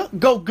ever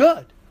go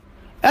good?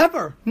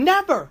 Ever.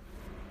 Never.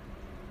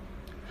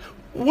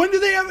 When do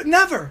they ever?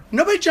 Never.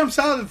 Nobody jumps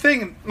out of the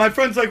thing. And my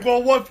friend's like,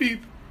 well, what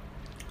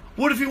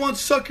if he wants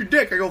to suck your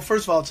dick? I go,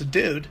 first of all, it's a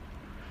dude.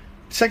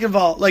 Second of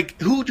all,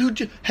 like, who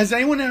has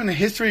anyone in the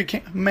history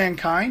of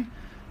mankind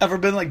ever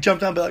been like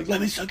jumped out and be like, let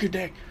me suck your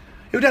dick?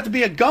 It would have to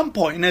be a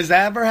gunpoint. And has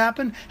that ever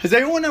happened? Has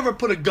anyone ever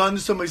put a gun to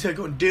somebody's head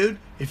going, dude,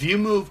 if you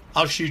move,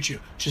 I'll shoot you.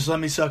 Just let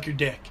me suck your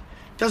dick.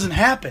 It doesn't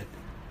happen.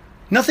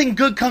 Nothing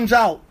good comes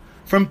out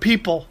from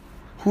people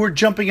who are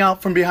jumping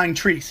out from behind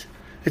trees.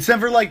 It's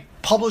never like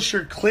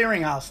Publisher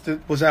Clearinghouse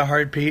that was that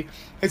hard, P.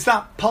 It's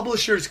not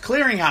Publisher's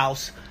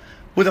Clearinghouse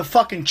with a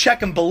fucking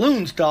check and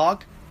balloons,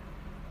 dog.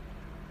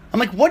 I'm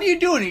like, what are you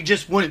doing? He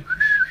just went.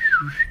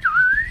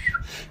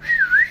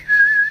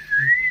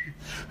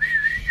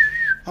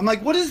 I'm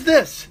like, what is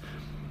this?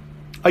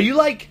 Are you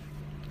like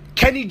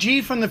Kenny G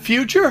from the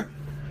future?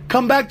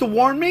 Come back to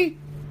warn me?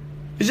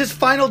 Is this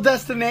Final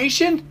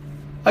Destination?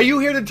 Are you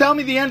here to tell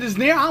me the end is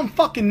near? I don't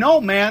fucking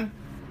know, man.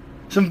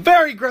 Some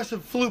very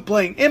aggressive flute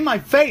playing in my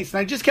face,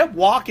 and I just kept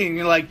walking.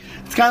 And like,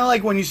 it's kind of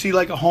like when you see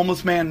like a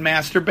homeless man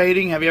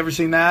masturbating. Have you ever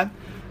seen that?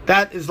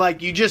 That is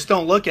like, you just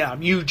don't look at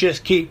him. You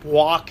just keep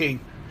walking.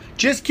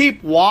 Just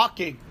keep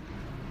walking.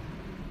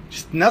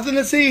 Just nothing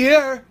to see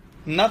here.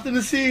 Nothing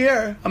to see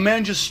here. A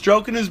man just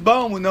stroking his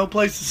bone with no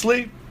place to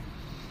sleep.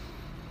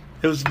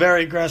 It was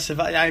very aggressive.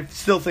 I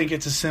still think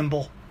it's a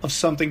symbol of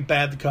something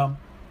bad to come.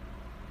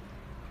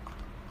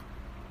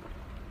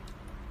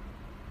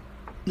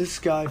 This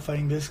guy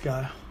fighting this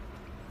guy.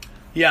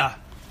 Yeah.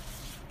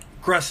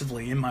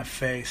 Aggressively in my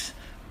face.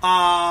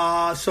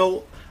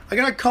 So I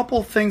got a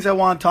couple things I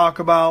want to talk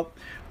about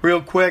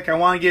real quick. I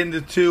want to get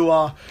into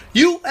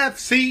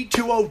UFC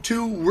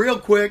 202 real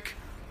quick.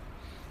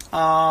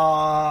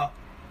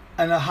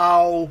 And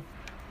how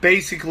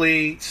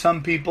basically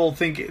some people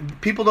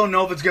think, people don't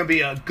know if it's going to be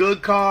a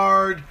good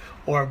card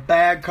or a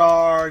bad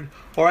card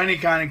or any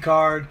kind of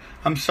card.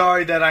 I'm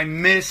sorry that I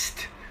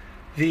missed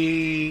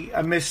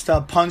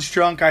Punch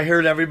Drunk. I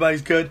heard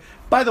everybody's good.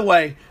 By the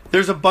way,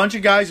 there's a bunch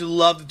of guys who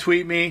love to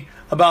tweet me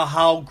about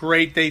how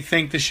great they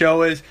think the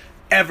show is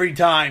every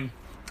time.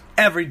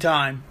 every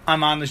time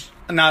I'm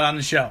not on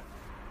the show.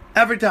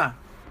 Every time.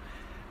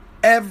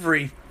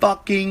 Every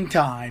fucking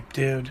time,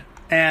 dude.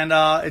 And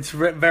it's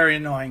very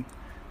annoying.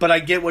 But I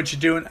get what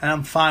you're doing, and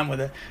I'm fine with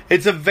it.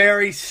 It's a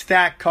very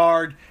stacked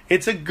card.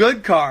 It's a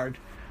good card.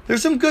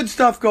 There's some good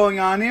stuff going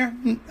on here.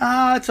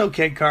 It's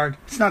okay card.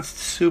 It's not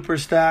super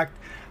stacked,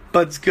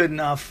 but it's good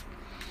enough.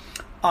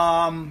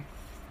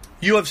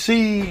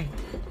 UFC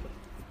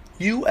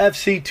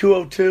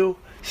 202,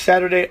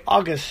 Saturday,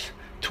 August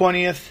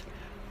 20th.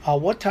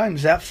 What time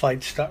does that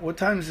fight start? What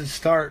time does it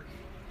start?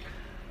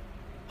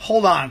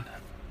 Hold on.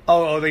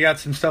 Oh, they got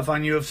some stuff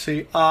on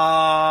UFC.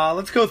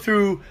 Let's go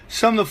through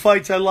some of the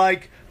fights I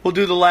like. We'll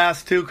do the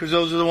last two because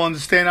those are the ones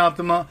that stand out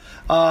the most.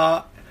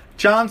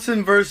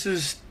 Johnson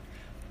versus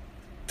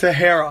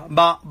Teixeira.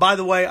 By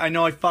the way, I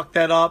know I fucked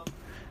that up,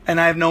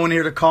 and I have no one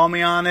here to call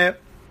me on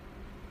it.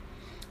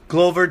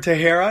 Glover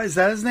Teixeira. Is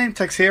that his name?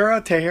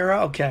 Teixeira?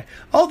 Okay.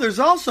 Oh, there's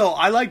also,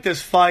 I like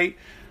this fight.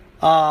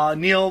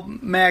 Neil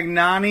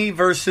Magnani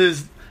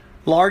versus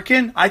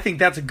Larkin. I think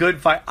that's a good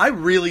fight. I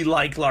really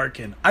like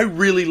Larkin. I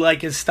really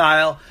like his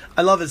style.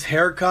 I love his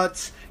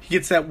haircuts. He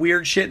gets that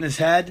weird shit in his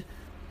head.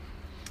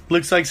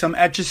 Looks like some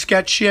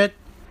Etch-a-Sketch shit.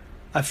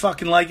 I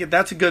fucking like it.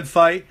 That's a good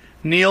fight.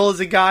 Neil is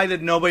a guy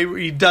that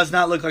he does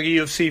not look like a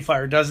UFC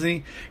fighter, doesn't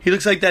he? He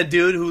looks like that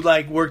dude who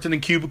worked in a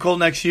cubicle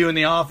next to you in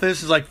the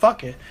office. Is like,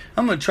 fuck it,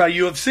 I'm going to try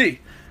UFC.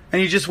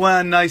 And he just went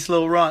on a nice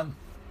little run.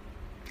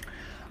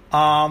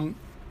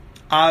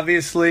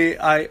 Obviously,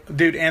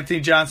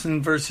 Anthony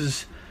Johnson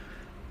versus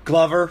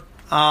Glover.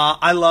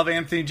 I love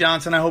Anthony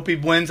Johnson. I hope he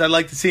wins. I'd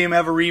like to see him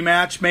have a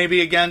rematch,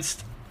 maybe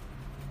against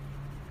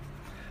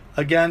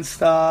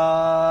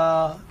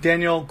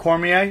Daniel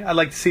Cormier. I'd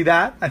like to see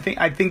that. I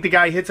think the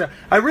guy hits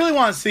I really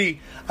want to see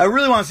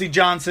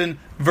Johnson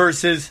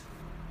versus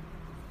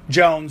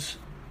Jones.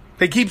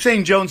 They keep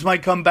saying Jones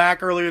might come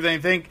back earlier than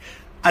they think.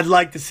 I'd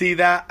like to see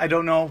that. I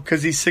don't know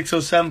because he's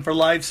 607 for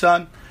life,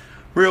 son.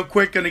 Real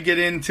quick, going to get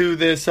into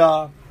this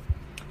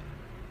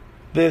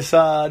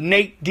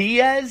Nate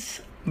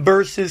Diaz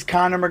versus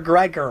Conor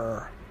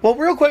McGregor. Well,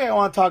 real quick, I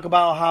want to talk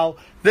about how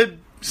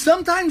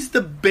sometimes the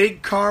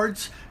big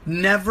cards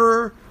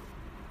never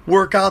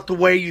work out the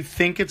way you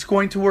think it's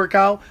going to work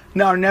out.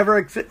 Now, are never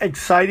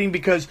exciting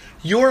because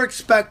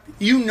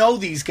you know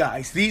these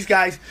guys. These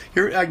guys,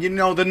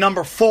 the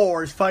number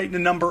 4 is fighting the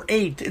number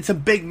 8. It's a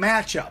big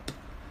matchup,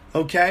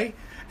 okay?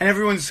 And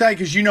everyone's excited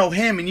because you know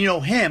him and you know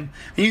him.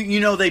 And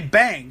you know they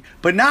bang.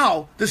 But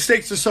now the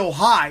stakes are so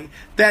high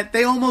that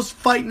they almost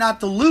fight not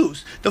to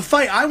lose. The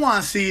fight I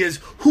want to see is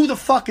who the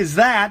fuck is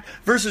that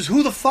versus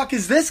who the fuck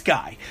is this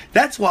guy.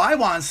 That's what I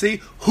want to see.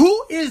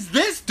 Who is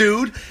this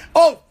dude?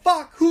 Oh,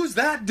 fuck, who's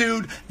that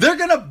dude? They're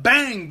going to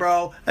bang,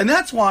 bro. And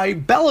that's why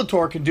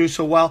Bellator can do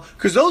so well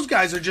because those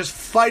guys are just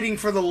fighting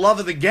for the love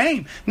of the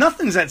game.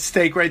 Nothing's at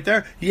stake right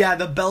there. Yeah,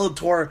 the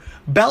Bellator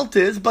belt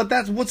is, but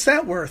what's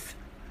that worth?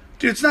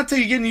 Dude, it's not till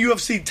you get in the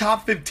UFC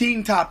top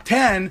 15, top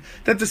 10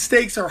 that the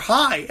stakes are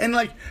high. And,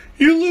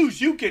 you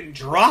lose, you can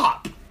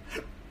drop.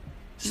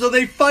 So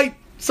they fight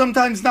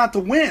sometimes not to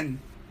win,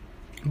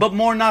 but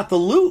more not to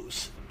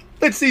lose.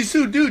 It's these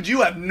two dudes,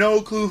 you have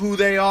no clue who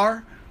they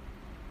are.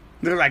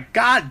 They're like,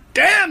 God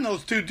damn,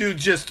 those two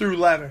dudes just threw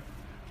leather.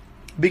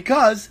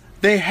 Because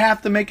they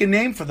have to make a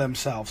name for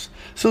themselves.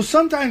 So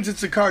sometimes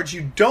it's the cards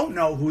you don't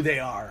know who they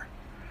are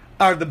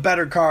the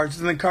better cards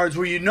than the cards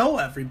where you know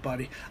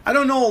everybody. I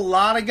don't know a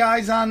lot of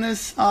guys on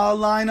this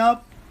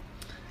lineup,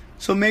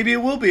 so maybe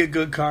it will be a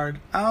good card.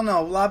 I don't know.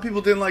 A lot of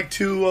people didn't like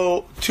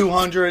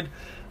 200.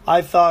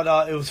 I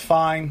thought it was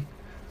fine.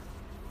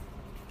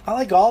 I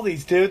like all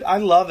these, dude. I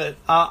love it.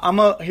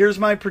 Here's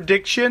my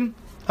prediction.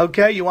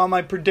 Okay, you want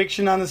my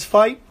prediction on this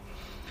fight?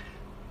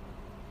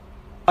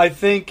 I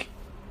think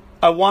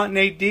I want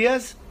Nate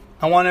Diaz.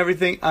 I want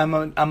everything. I'm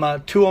a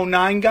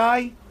 209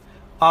 guy,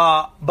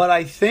 but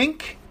I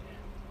think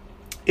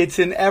it's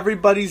in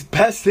everybody's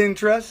best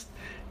interest,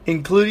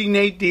 including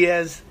Nate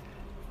Diaz,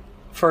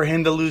 for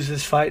him to lose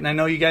this fight. And I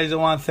know you guys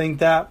don't want to think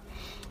that,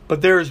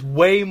 but there is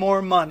way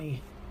more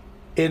money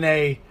in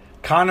a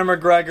Conor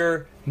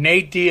McGregor,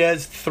 Nate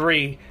Diaz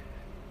 3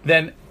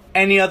 than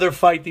any other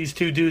fight these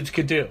two dudes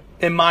could do,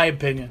 in my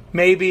opinion.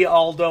 Maybe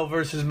Aldo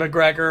versus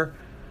McGregor,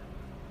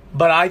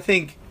 but I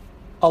think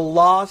a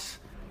loss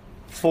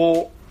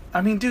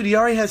dude, he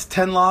already has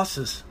 10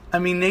 losses.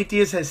 Nate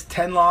Diaz has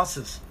 10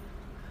 losses.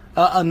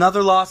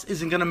 Another loss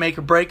isn't going to make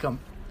or break him.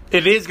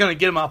 It is going to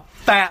get him a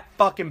fat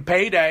fucking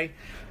payday.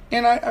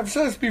 And I've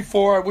said this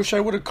before. I wish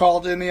I would have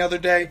called in the other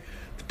day.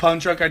 The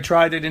punch truck I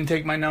tried, they didn't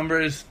take my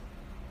numbers.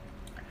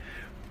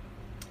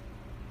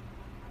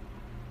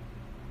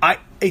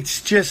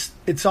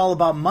 It's all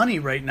about money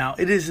right now.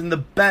 It is in the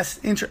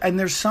best interest. And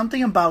there's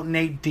something about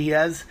Nate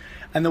Diaz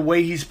and the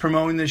way he's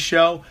promoting the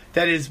show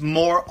that is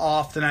more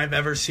off than I've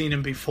ever seen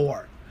him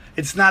before.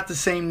 It's not the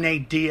same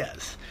Nate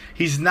Diaz.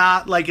 He's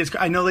not like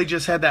I know they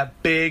just had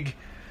that big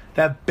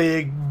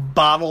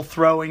bottle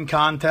throwing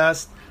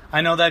contest.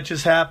 I know that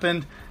just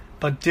happened,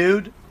 but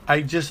dude,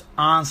 I just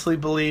honestly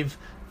believe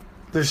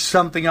there's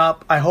something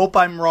up. I hope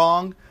I'm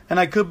wrong, and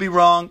I could be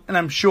wrong, and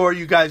I'm sure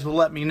you guys will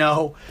let me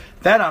know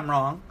that I'm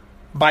wrong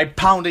by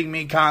pounding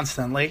me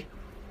constantly.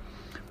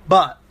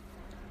 But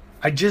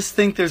I just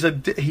think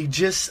he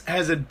just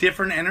has a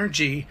different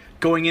energy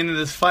going into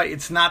this fight.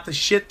 It's not the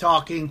shit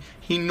talking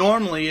he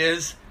normally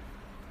is.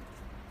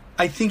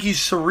 I think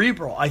he's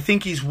cerebral. I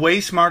think he's way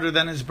smarter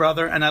than his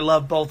brother, and I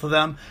love both of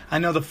them. I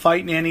know the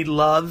Fight Nanny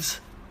loves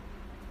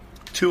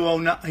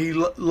 209. He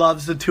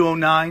loves the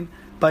 209,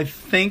 but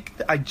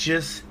I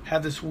just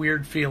have this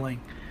weird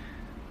feeling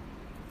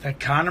that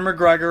Conor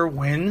McGregor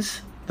wins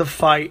the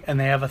fight and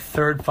they have a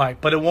third fight,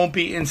 but it won't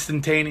be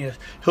instantaneous.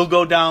 He'll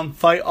go down,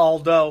 fight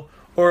Aldo,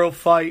 or he'll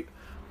fight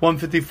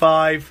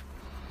 155.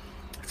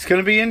 It's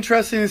going to be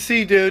interesting to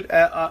see, dude,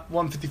 at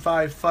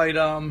 155 fight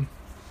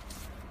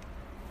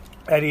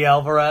Eddie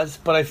Alvarez,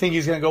 but I think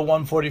he's going to go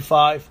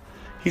 145.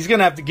 He's going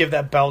to have to give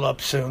that belt up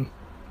soon.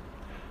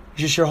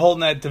 Just you're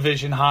holding that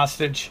division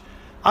hostage.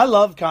 I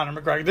love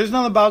Conor McGregor. There's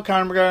nothing about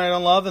Conor McGregor I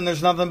don't love, and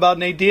there's nothing about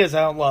Nate Diaz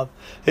I don't love.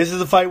 This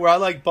is a fight where I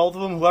like both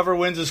of them. Whoever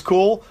wins is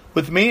cool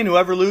with me, and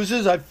whoever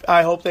loses,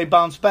 I hope they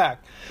bounce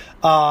back.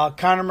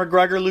 Conor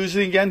McGregor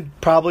losing again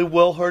probably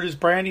will hurt his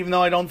brand, even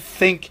though I don't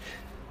think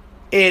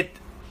it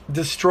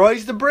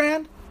destroys the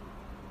brand.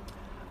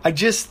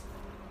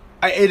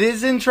 It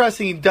is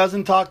interesting he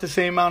doesn't talk the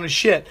same amount of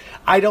shit.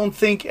 I don't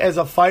think as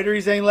a fighter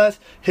he's any less.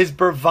 His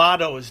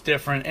bravado is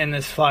different in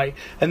this fight.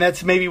 And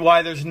that's maybe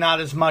why there's not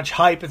as much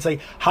hype. It's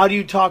like, how do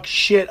you talk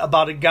shit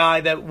about a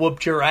guy that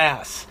whooped your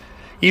ass?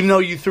 Even though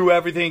you threw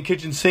everything in the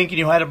kitchen sink and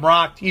you had him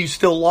rocked, you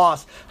still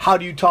lost. How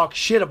do you talk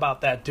shit about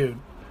that dude?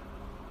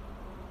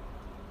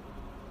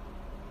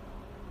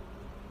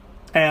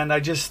 And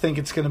I just think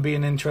it's going to be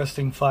an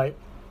interesting fight.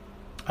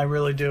 I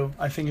really do.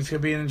 I think it's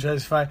going to be an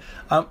interesting fight.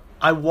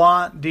 I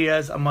want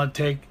Diaz. I want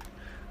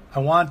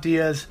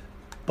Diaz,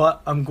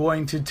 but I'm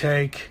going to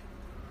take.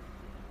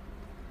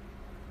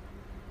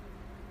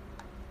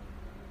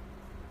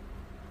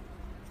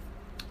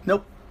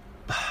 Nope.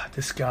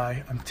 This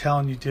guy. I'm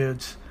telling you,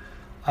 dudes.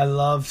 I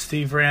love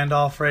Steve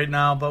Randolph right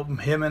now, but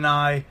him and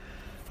I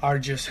are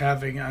just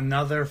having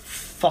another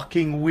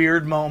fucking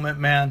weird moment,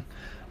 man.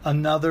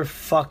 Another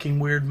fucking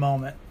weird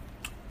moment.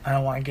 I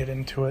don't want to get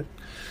into it.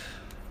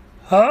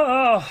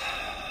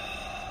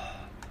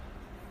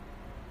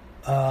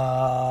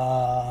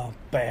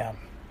 Bam.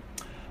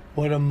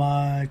 What am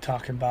I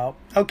talking about?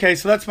 Okay,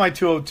 so that's my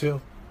 202.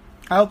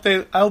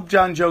 I hope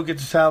John Joe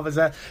gets a salve as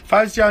that. If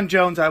I was John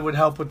Jones, I would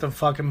help with the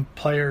fucking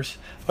players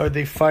or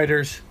the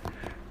fighters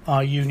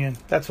union.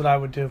 That's what I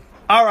would do.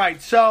 All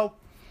right, so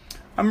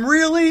I'm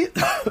really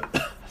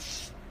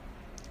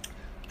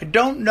I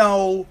don't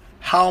know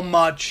how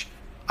much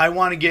I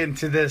want to get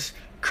into this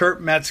Kurt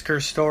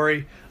Metzger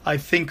story. I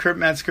think Kurt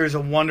Metzger is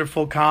a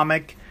wonderful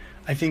comic.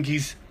 I think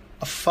he's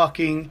a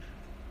fucking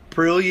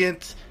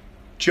brilliant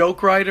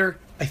joke writer.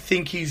 I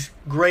think he's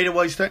great at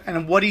what he's doing.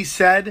 And what he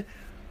said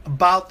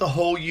about the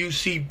whole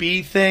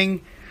UCB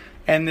thing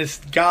and this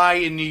guy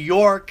in New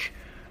York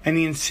and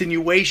the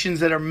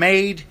insinuations that are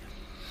made.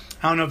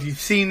 I don't know if you've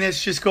seen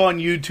this. Just go on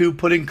YouTube,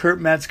 put in Kurt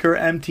Metzger,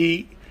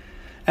 Metgzer,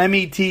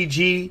 Amy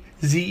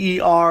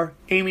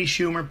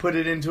Schumer, put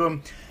it into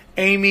him.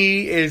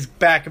 Amy is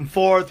back and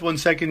forth. 1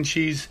 second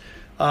she's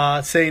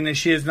saying that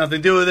she has nothing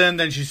to do with him.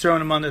 Then she's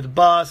throwing him under the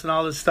bus and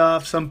all this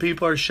stuff. Some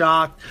people are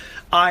shocked.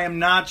 I am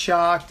not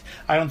shocked.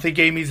 I don't think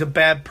Amy's a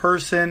bad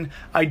person.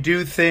 I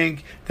do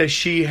think that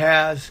she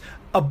has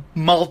a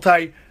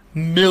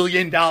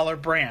multi-million-dollar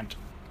brand.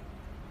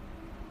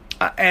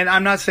 And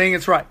I'm not saying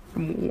it's right.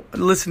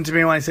 Listen to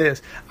me when I say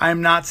this.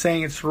 I'm not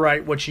saying it's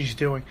right what she's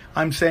doing.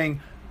 I'm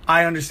saying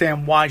I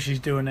understand why she's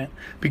doing it.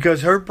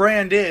 Because her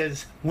brand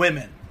is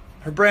women.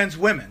 Her brand's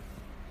women.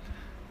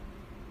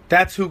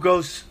 That's who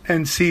goes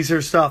and sees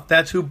her stuff.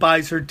 That's who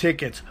buys her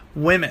tickets.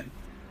 Women.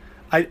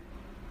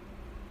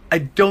 I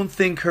don't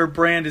think her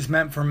brand is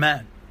meant for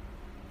men.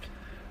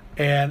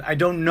 And I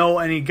don't know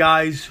any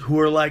guys who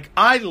are like,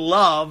 I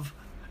love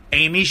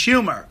Amy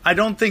Schumer. I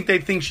don't think they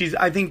think she's...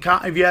 I think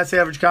if you ask the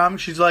average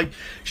comic, she's like,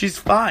 she's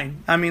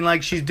fine. I mean,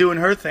 like, she's doing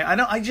her thing.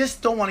 I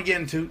just don't want to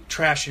get into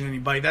trashing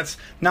anybody. That's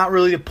not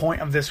really the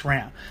point of this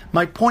rant.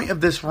 My point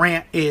of this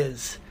rant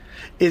is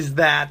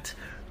that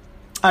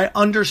I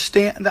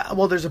understand that...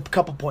 Well, there's a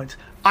couple points.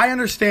 I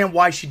understand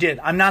why she did.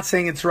 I'm not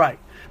saying it's right.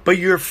 But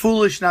you're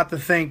foolish not to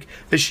think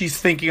that she's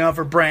thinking of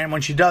her brand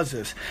when she does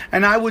this.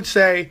 And I would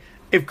say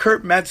if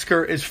Kurt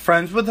Metzger is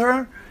friends with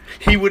her,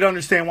 he would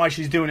understand why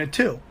she's doing it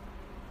too.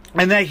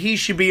 And that he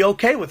should be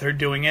okay with her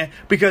doing it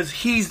because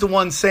he's the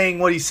one saying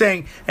what he's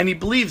saying and he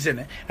believes in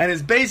it. And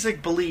his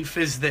basic belief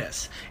is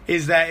this,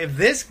 is that if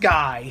this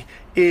guy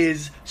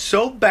is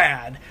so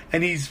bad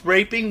and he's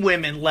raping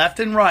women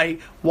left and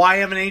right, why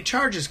haven't any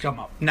charges come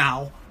up?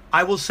 Now,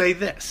 I will say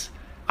this.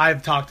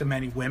 I've talked to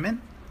many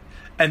women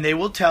and they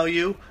will tell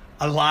you,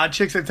 a lot of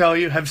chicks that tell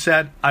you have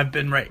said, I've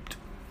been raped.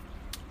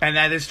 And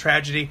that is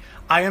tragedy.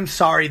 I am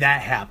sorry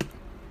that happened.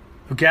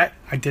 Okay?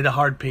 I did a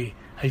hard pee.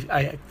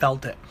 I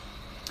felt it.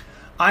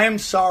 I am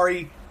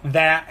sorry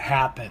that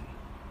happened.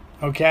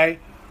 Okay?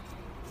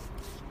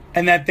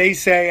 And that they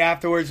say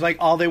afterwards, like,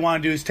 all they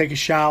want to do is take a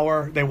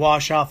shower. They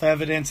wash off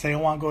evidence. They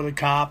don't want to go to the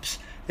cops.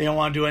 They don't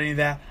want to do any of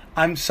that.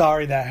 I'm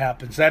sorry that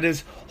happens. That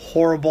is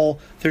horrible.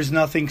 There's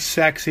nothing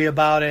sexy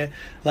about it.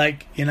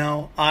 Like, you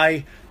know,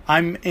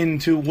 I'm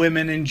into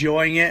women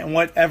enjoying it. And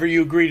whatever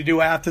you agree to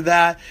do after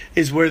that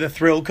is where the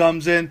thrill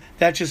comes in.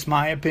 That's just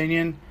my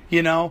opinion,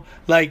 you know.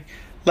 Like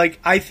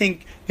I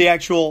think the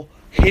actual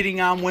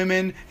hitting on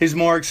women is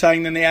more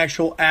exciting than the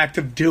actual act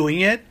of doing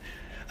it.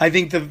 I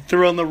think the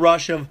thrill and the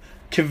rush of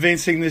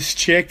convincing this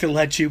chick to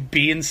let you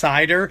be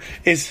inside her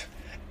is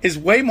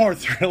way more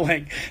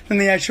thrilling than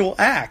the actual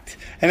act.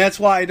 And that's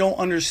why I don't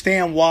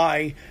understand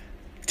why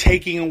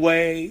taking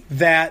away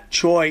that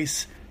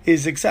choice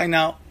is exciting.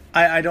 Now,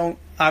 I don't,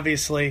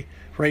 obviously,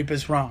 rape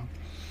is wrong.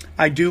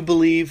 I do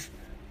believe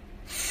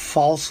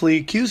falsely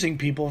accusing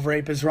people of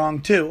rape is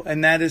wrong too.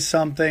 And that is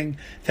something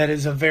that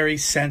is a very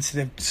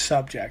sensitive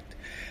subject.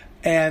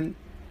 And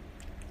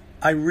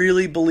I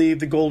really believe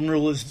the golden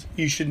rule is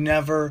you should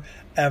never,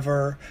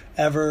 ever,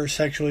 ever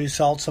sexually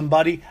assault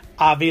somebody.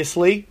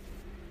 Obviously,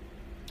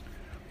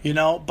 you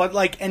know, but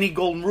like any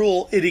golden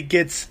rule,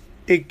 it's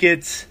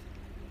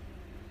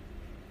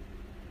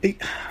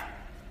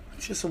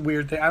just a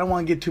weird thing. I don't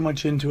want to get too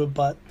much into it,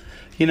 but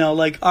you know,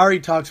 like Ari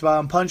talks about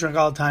on Punch Drunk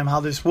all the time, how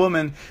this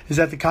woman is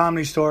at the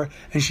Comedy Store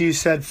and she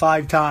said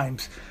 5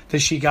 times that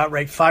she got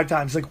raped 5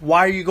 times. Like, why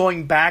are you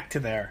going back to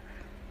there?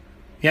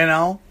 You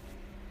know?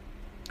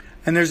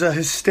 And there's a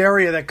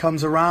hysteria that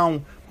comes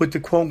around with the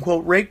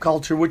quote-unquote rape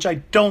culture, which I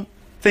don't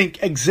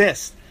think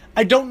exists.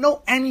 I don't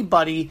know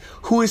anybody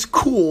who is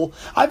cool.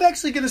 I'm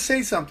actually going to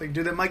say something,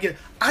 dude, that might get...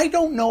 I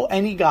don't know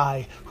any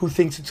guy who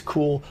thinks it's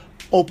cool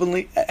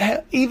openly,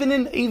 even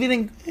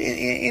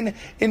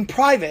in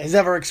private, has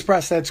ever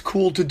expressed that it's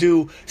cool to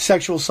do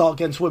sexual assault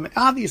against women.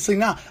 Obviously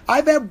not.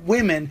 I've had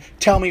women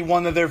tell me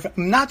one of their...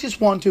 Not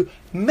just one, two,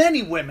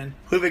 many women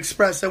who have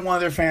expressed that one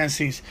of their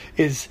fantasies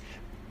is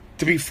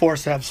to be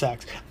forced to have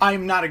sex.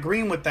 I'm not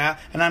agreeing with that,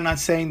 and I'm not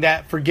saying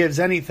that forgives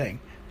anything.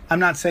 I'm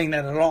not saying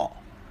that at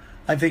all.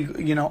 I think,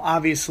 you know,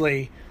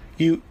 obviously,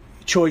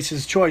 choice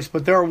is choice,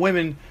 but there are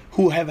women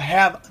who have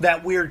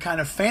that weird kind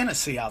of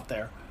fantasy out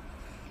there.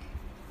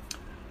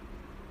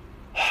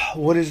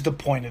 What is the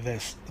point of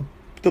this?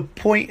 The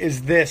point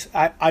is this.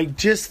 I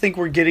just think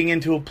we're getting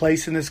into a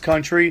place in this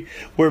country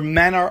where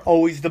men are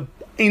always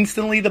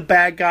instantly the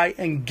bad guy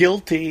and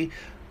guilty,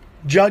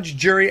 judge,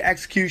 jury,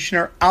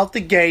 executioner out the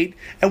gate,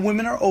 and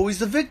women are always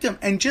the victim.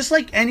 And just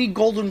like any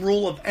golden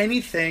rule of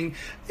anything,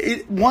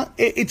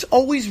 it's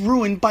always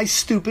ruined by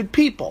stupid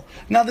people.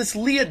 Now, this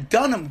Leah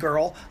Dunham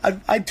girl, I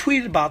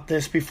tweeted about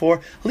this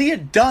before. Leah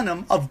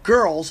Dunham of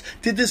Girls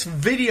did this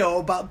video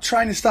about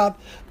trying to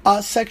stop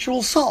sexual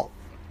assault.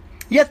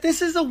 Yet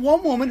this is the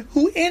one woman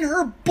who, in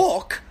her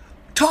book,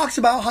 talks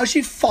about how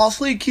she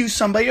falsely accused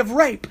somebody of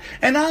rape.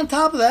 And on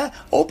top of that,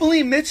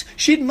 openly admits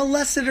she'd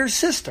molested her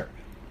sister.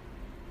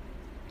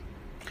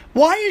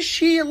 Why is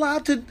she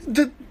allowed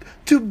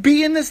to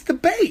be in this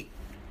debate?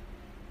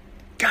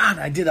 God,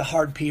 I did a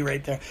hard P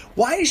right there.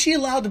 Why is she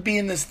allowed to be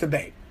in this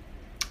debate?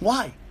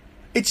 Why?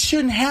 It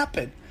shouldn't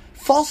happen.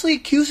 Falsely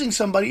accusing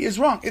somebody is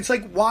wrong. It's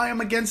like why I'm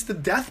against the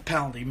death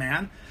penalty,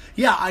 man.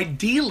 Yeah,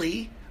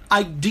 ideally,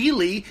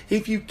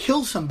 if you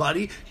kill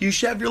somebody, you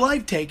should have your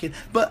life taken.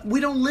 But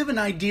we don't live in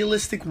an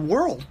idealistic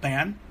world,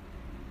 man.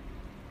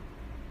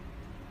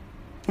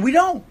 We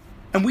don't.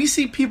 And we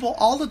see people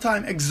all the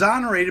time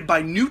exonerated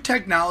by new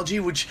technology,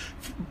 which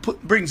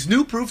brings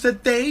new proof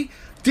that they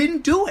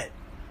didn't do it.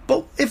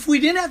 But if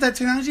we didn't have that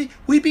technology,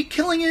 we'd be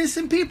killing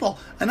innocent people.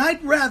 And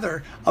I'd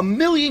rather 1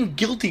 million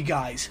guilty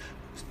guys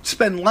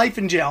spend life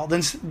in jail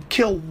than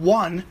kill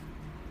one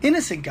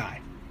innocent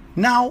guy.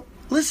 Now,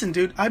 listen,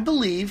 dude, I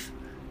believe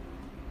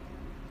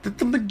that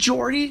the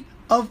majority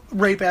of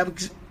rape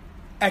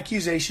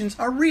accusations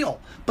are real,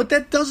 but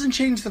that doesn't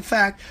change the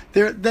fact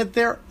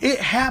that it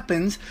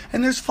happens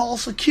and there's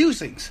false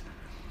accusings.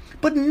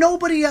 But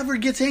nobody ever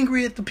gets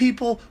angry at the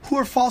people who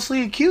are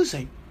falsely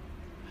accusing.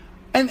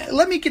 And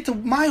let me get to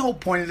my whole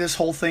point of this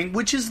whole thing,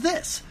 which is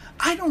this.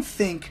 I don't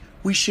think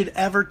we should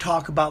ever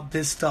talk about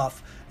this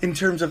stuff in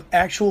terms of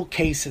actual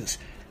cases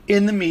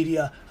in the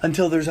media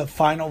until there's a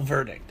final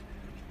verdict.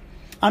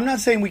 I'm not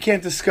saying we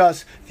can't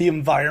discuss the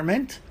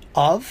environment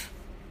of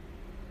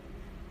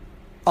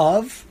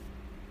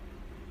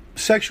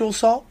sexual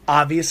assault.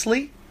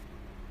 Obviously,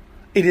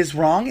 it is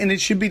wrong and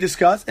it should be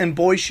discussed, and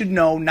boys should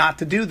know not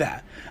to do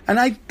that. And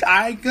I'm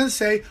going to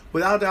say,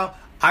 without a doubt,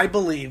 I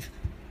believe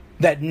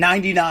that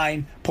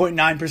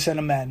 99.9%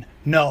 of men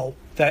know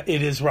that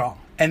it is wrong.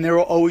 And there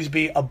will always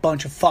be a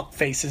bunch of fuck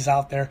faces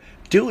out there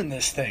doing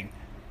this thing.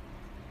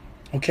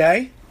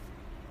 Okay?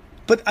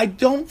 But I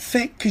don't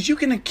think, because you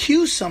can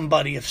accuse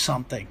somebody of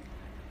something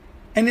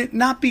and it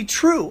not be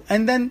true,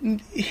 and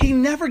then he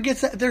never gets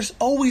that. There's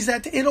always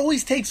that. It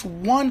always takes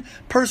one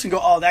person to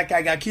go, oh, that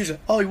guy got accused.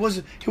 Oh, he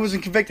wasn't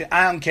convicted.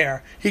 I don't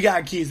care. He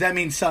got accused. That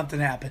means something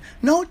happened.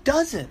 No, it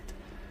doesn't.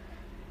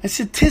 And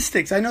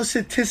statistics. I know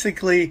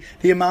statistically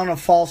the amount of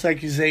false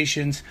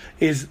accusations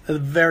is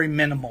very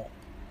minimal.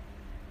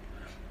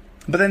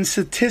 But then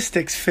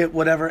statistics fit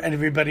whatever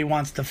everybody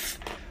wants to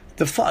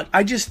fuck.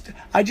 I just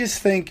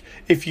think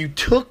if you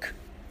took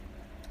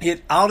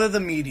it out of the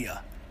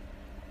media,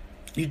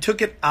 you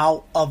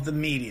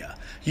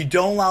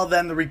don't allow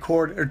them to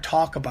record or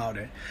talk about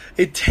it,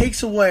 it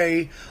takes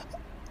away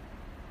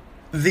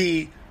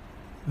the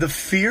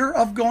fear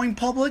of going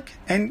public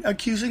and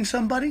accusing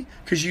somebody,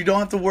 because you don't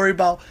have to worry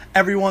about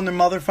everyone their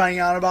mother finding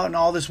out about and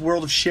all this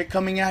world of shit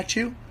coming at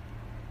you.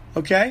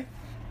 Okay?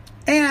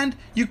 And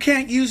you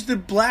can't use the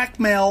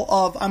blackmail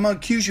of, I'm going to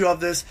accuse you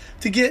of this,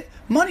 to get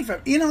money from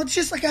it. It's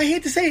just like, I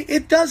hate to say it,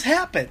 it does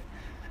happen.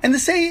 And to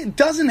say it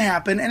doesn't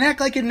happen and act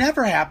like it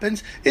never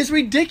happens is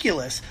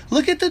ridiculous.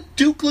 Look at the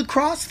Duke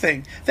lacrosse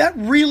thing. That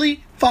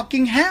really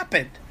fucking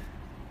happened.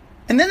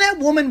 And then that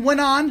woman went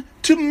on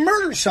to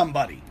murder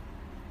somebody.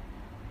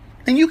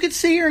 And you could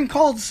sit here and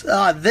call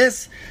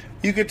this,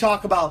 you could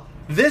talk about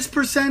this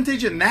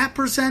percentage and that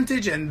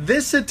percentage and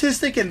this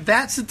statistic and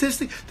that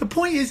statistic. The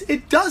point is,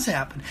 it does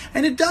happen.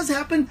 And it does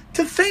happen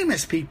to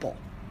famous people.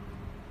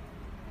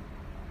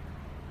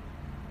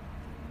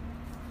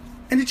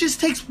 And it just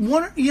takes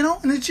one,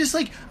 and it's just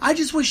like, I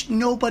just wish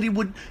nobody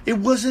would, it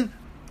wasn't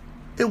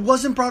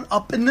brought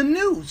up in the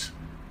news.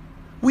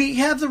 We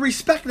have the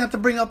respect not to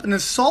bring up an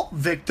assault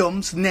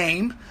victim's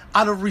name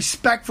out of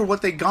respect for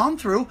what they've gone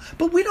through,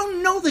 but we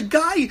don't know the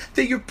guy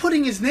that you're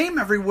putting his name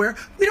everywhere.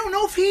 We don't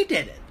know if he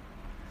did it.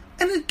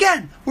 And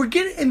again,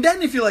 and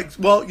then if you're like,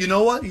 well, you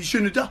know what, he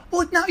shouldn't have done.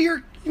 Well,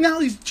 now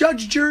he's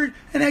judged, jury,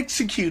 and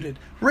executed.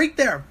 Right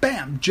there,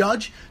 bam,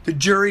 judge, the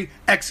jury,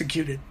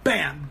 executed.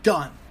 Bam,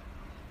 done.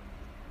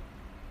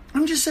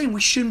 I'm just saying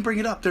we shouldn't bring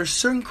it up. There's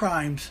certain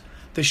crimes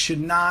that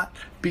should not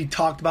be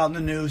talked about in the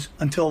news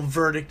until a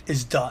verdict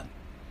is done.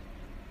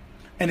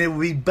 And it would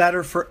be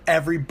better for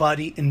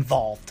everybody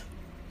involved.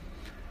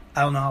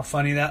 I don't know how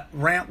funny that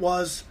rant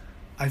was.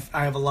 I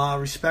have a lot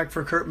of respect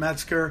for Kurt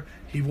Metzger.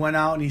 He went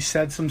out and he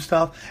said some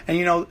stuff.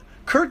 And,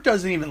 Kurt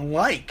doesn't even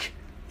like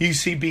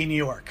UCB New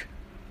York.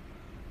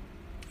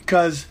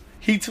 Because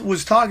he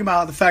was talking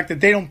about the fact that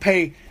they don't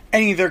pay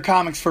any of their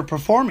comics for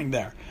performing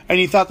there. And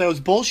he thought that was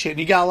bullshit. And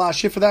he got a lot of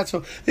shit for that.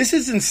 So this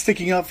isn't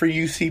sticking up for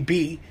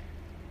UCB,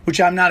 which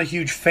I'm not a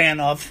huge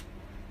fan of.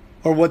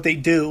 Or what they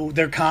do.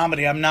 Their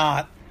comedy, I'm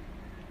not.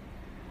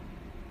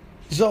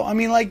 So,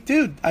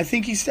 dude, I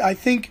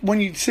think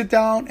when you sit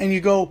down and you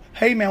go,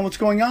 hey, man, what's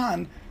going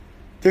on?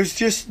 There's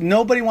just,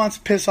 nobody wants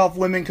to piss off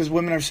women because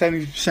women are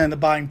 70% of the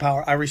buying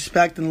power. I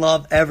respect and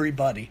love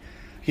everybody,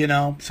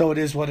 so it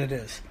is what it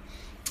is.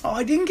 Oh,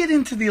 I didn't get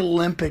into the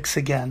Olympics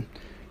again.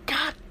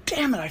 God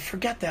damn it, I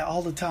forget that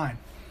all the time.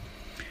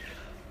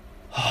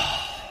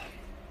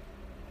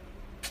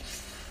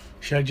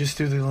 Should I just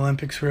do the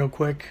Olympics real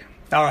quick?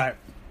 All right,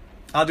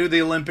 I'll do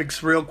the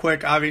Olympics real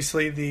quick.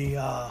 Obviously,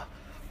 the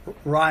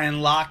Ryan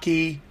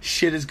Lochte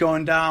shit is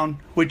going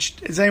down, which,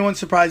 is anyone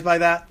surprised by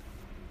that?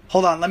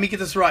 Hold on, let me get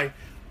this right.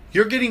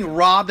 You're getting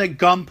robbed at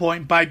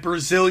gunpoint by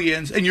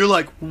Brazilians, and you're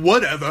like,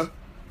 whatever,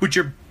 with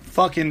your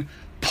fucking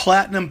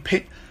platinum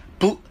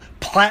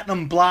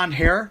blonde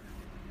hair.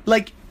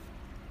 Like,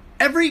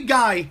 every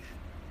guy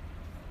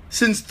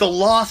since the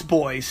Lost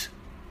Boys,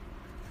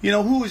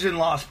 who was in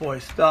Lost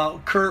Boys?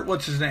 Kurt,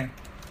 what's his name?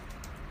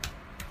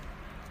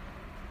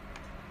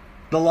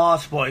 The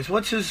Lost Boys.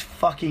 What's his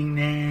fucking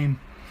name?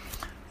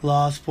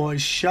 Lost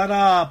Boys. Shut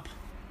up.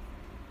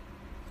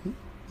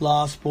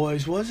 Lost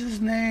Boys. What's his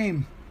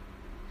name?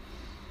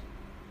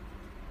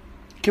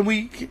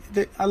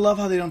 I love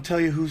how they don't tell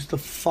you who's the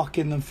fuck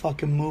in the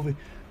fucking movie.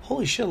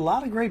 Holy shit, a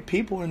lot of great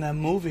people in that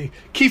movie.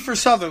 Kiefer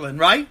Sutherland,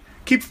 right?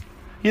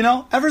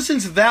 Ever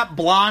since that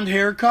blonde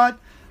haircut,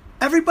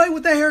 everybody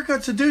with that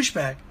haircut's a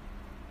douchebag.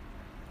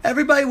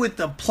 Everybody with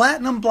the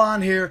platinum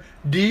blonde hair,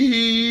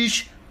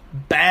 douchebag.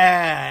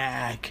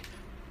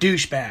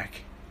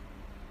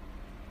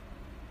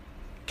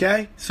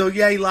 Okay? So,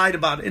 yeah, he lied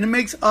about it. And it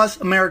makes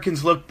us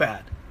Americans look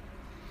bad.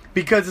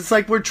 Because it's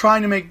like we're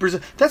trying to make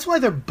Brazil... That's why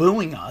they're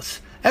booing us.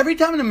 Every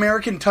time an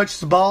American touches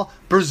the ball,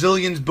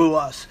 Brazilians boo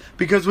us.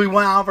 Because we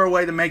went out of our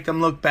way to make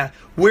them look bad.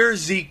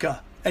 Where's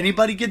Zika?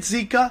 Anybody get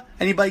Zika?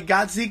 Anybody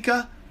got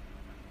Zika?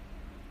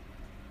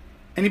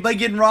 Anybody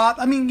getting robbed?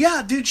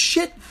 Yeah, dude,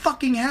 shit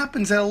fucking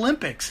happens at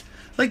Olympics.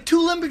 Like 2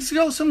 Olympics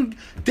ago, some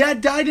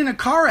dad died in a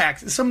car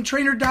accident. Some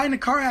trainer died in a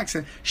car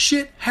accident.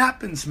 Shit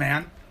happens,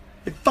 man.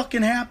 It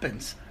fucking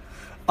happens.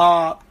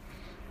 But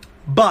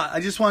I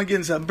just want to get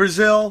into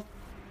Brazil.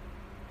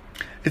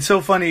 It's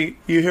so funny.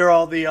 You hear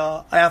all the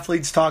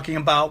athletes talking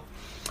about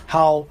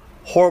how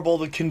horrible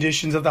the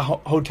conditions of the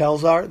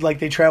hotels are. Like,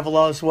 they travel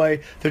all this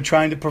way. They're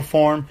trying to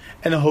perform,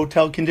 and the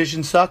hotel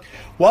conditions suck.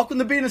 Welcome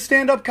to being a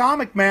stand-up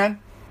comic, man.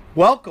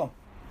 Welcome.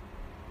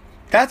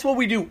 That's what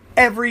we do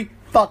every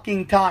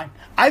fucking time.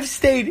 I've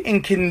stayed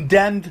in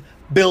condemned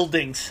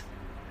buildings.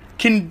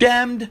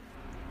 Condemned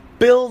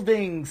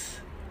buildings.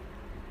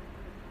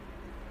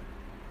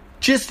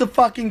 Just to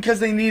fucking, because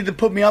they needed to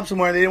put me up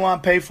somewhere they didn't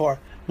want to pay for.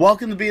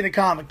 Welcome to being a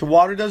comic. The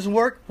water doesn't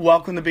work?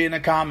 Welcome to being a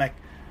comic.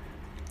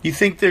 You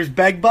think there's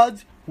bed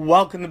bugs?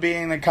 Welcome to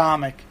being a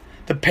comic.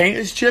 The paint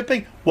is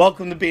chipping?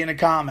 Welcome to being a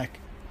comic.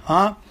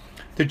 Huh?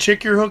 The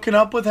chick you're hooking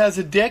up with has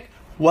a dick.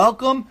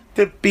 Welcome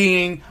to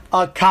being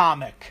a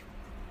comic.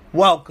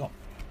 Welcome.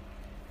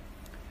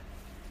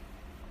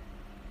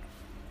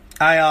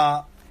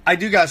 I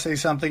do gotta say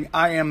something.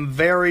 I am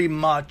very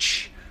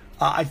much...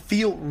 I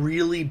feel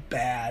really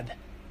bad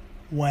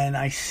when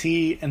I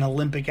see an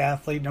Olympic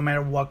athlete, no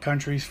matter what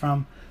country he's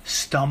from,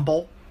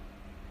 stumble.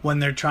 When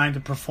they're trying to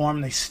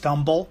perform, they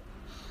stumble.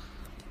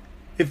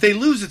 If they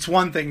lose, it's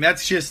one thing.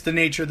 That's just the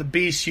nature of the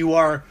beast. You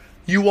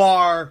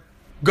are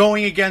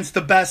going against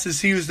the best to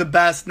see who's the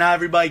best. Not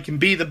everybody can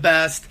be the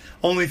best.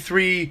 Only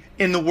 3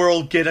 in the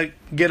world get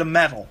a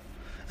medal.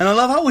 And I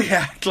love how we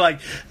act like,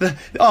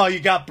 you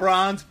got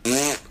bronze.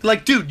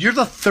 Like, dude, you're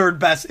the 3rd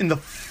best in the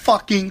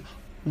fucking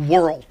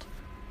world.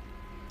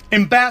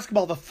 In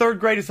basketball, the 3rd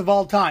greatest of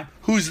all time.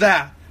 Who's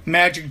that?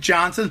 Magic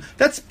Johnson?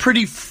 That's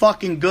pretty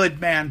fucking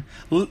good, man.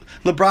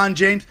 LeBron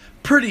James?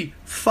 Pretty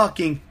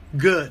fucking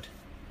good.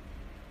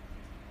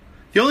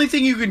 The only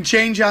thing you can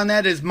change on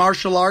that is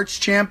martial arts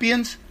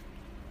champions.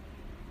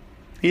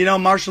 You know,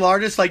 martial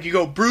artists, like you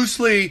go Bruce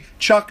Lee,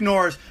 Chuck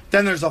Norris,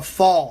 then there's a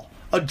fall,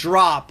 a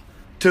drop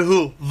to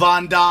who?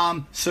 Van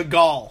Damme,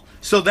 Seagal.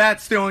 So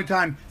that's the only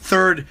time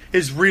 3rd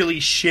is really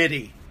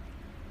shitty.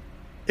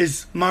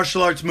 Is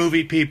martial arts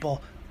movie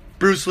people.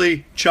 Bruce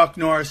Lee, Chuck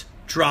Norris,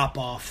 drop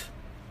off.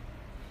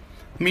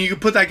 I mean, you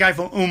could put that guy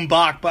from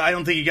Bak, but I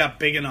don't think he got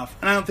big enough.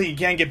 And I don't think he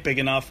can get big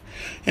enough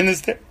in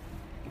this day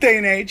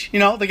and age. You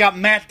know, they got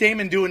Matt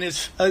Damon doing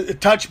his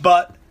touch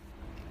butt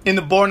in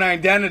The Bourne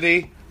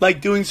Identity,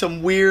 like doing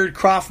some weird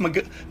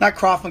not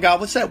Krav Maga,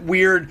 what's that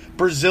weird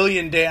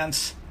Brazilian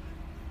dance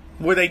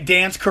where they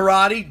dance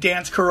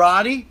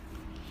karate?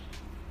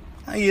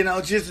 You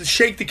know, just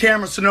shake the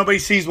camera so nobody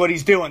sees what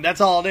he's doing. That's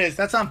all it is.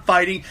 That's not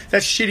fighting.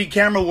 That's shitty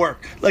camera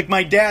work. Like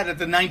my dad at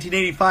the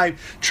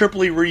 1985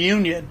 Tripoli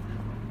reunion.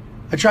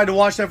 I tried to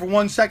watch that for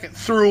 1 second,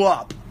 threw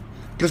up.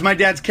 Because my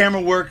dad's camera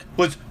work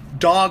was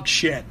dog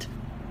shit.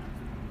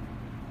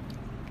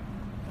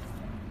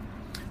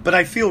 But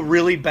I feel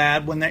really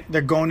bad when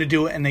they're going to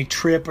do it and they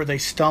trip or they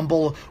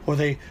stumble or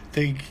they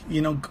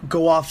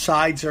go off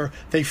sides or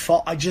they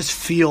fall. I just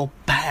feel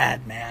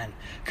bad, man.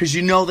 Because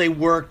they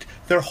worked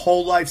their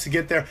whole lives to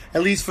get there,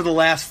 at least for the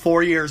last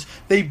 4 years.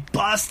 They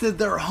busted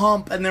their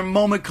hump and their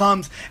moment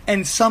comes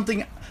and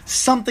something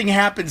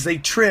happens. They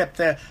trip.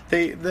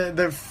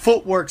 Their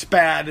footwork's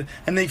bad.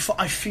 And I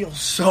feel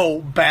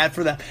so bad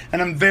for them.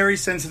 And I'm very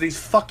sensitive to these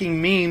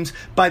fucking memes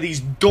by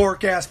these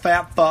dork-ass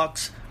fat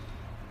fucks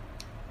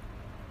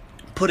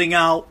putting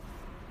out,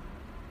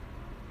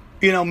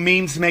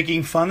 memes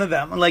making fun of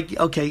them. Like,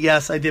 okay,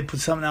 yes, I did put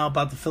something out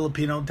about the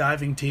Filipino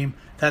diving team.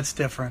 That's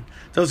different.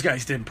 Those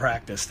guys didn't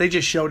practice. They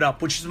just showed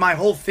up, which is my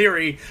whole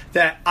theory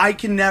that I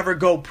can never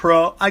go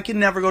pro. I can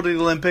never go to the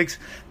Olympics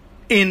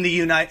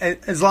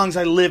as long as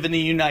I live in the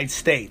United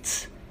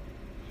States.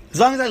 As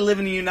long as I live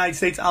in the United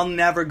States, I'll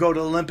never go to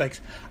the Olympics.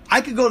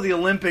 I could go to the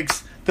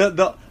Olympics,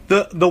 the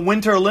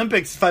Winter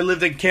Olympics, if I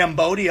lived in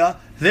Cambodia.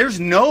 There's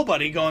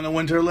nobody going to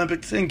Winter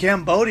Olympics in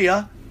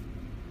Cambodia.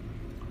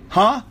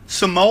 Huh?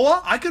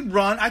 Samoa? I could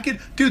run.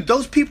 Dude,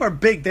 those people are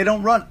big. They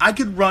don't run. I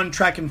could run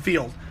track and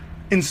field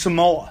in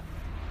Samoa.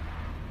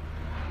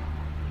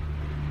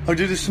 Or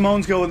do the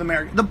Samoans go with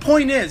America? The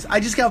point is, I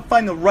just got to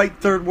find the right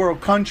 3rd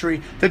world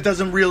country that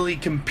doesn't really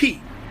compete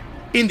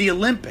in the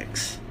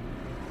Olympics.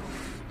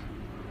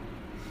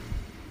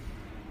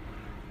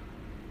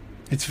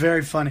 It's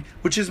very funny.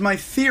 Which is my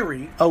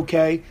theory,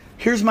 okay?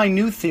 Here's my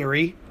new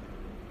theory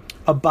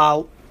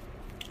about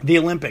the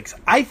Olympics.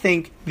 I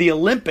think the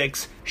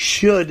Olympics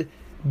should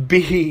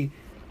be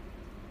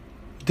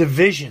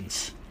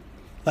divisions.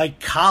 Like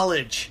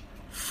college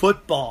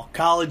football,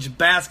 college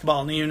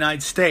basketball in the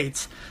United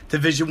States.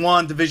 Division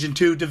 1, Division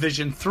 2,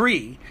 Division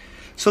 3.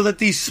 So that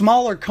these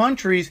smaller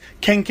countries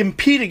can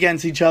compete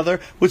against each other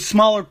with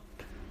smaller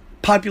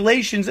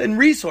populations and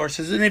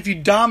resources. And if you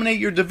dominate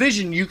your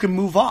division, you can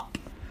move up.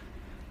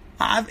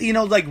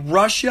 Like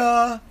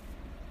Russia,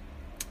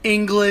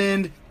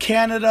 England,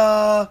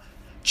 Canada,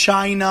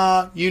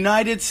 China,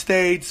 United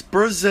States,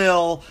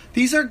 Brazil.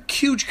 These are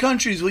huge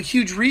countries with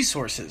huge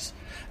resources.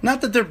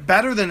 Not that they're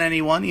better than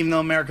anyone, even though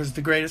America's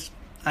the greatest.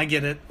 I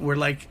get it. We're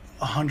like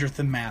 100th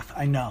in math.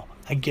 I know.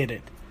 I get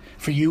it.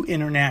 For you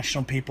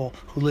international people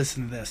who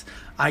listen to this,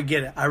 I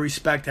get it. I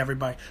respect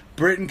everybody.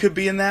 Britain could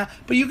be in that,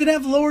 but you can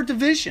have lower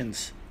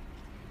divisions.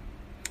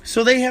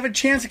 So they have a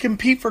chance to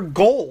compete for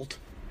gold.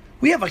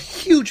 We have a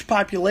huge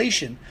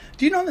population.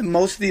 Do you know that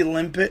most of the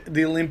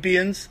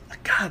Olympians,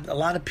 God, a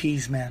lot of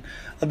peas, man.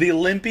 The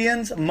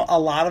Olympians, a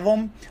lot of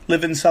them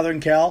live in Southern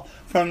Cal.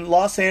 From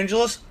Los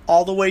Angeles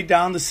all the way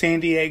down to San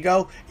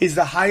Diego is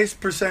the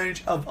highest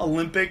percentage of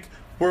Olympic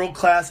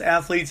world-class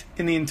athletes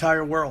in the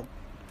entire world.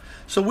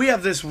 So we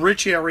have this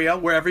rich area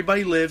where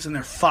everybody lives and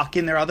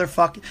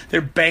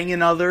they're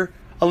banging other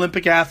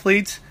Olympic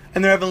athletes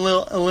and they're having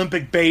little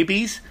Olympic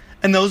babies.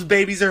 And those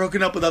babies are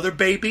hooking up with other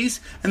babies,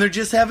 and they're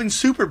just having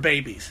super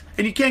babies.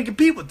 And you can't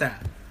compete with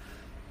that.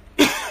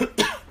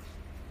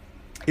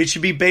 It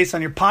should be based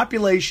on your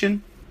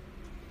population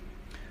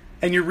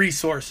and your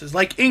resources.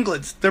 Like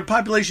England's, their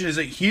population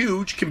isn't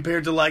huge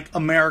compared to like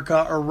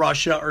America or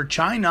Russia or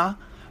China,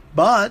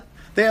 but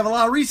they have a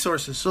lot of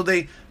resources, so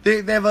they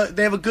have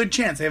a good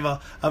chance. They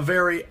have a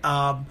very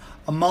a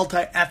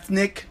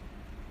multi-ethnic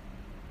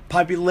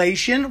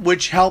population,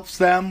 which helps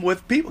them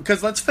with people.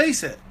 Because let's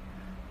face it,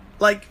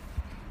 like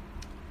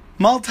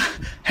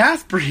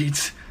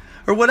half-breeds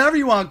or whatever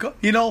you want,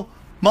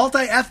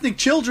 multi-ethnic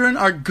children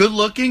are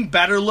good-looking,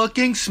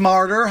 better-looking,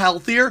 smarter,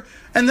 healthier,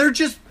 and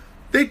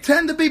they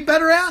tend to be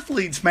better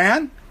athletes,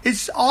 man.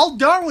 It's all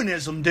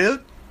Darwinism,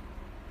 dude.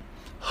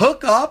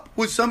 Hook up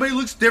with somebody who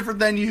looks different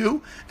than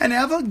you and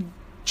have a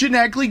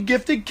genetically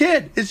gifted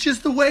kid. It's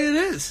just the way it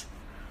is.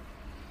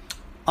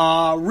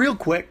 Real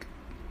quick,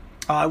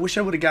 I wish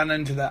I would have gotten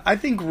into that. I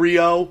think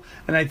Rio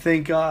and I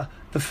think the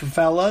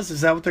favelas,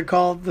 is that what they're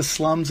called? The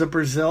slums of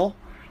Brazil.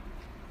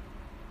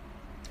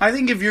 I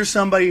think if you're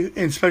somebody,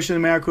 especially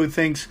in America, who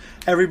thinks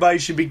everybody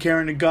should be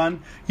carrying a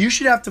gun, you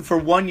should have to, for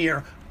 1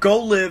 year,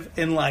 go live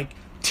in like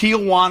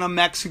Tijuana,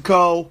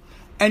 Mexico,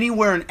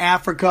 anywhere in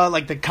Africa,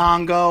 like the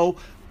Congo,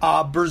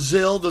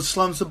 Brazil, the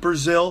slums of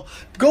Brazil.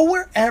 Go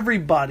where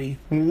everybody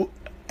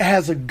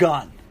has a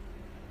gun.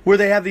 Where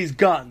they have these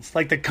guns,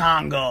 like the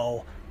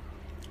Congo,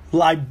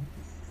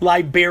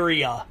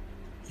 Liberia,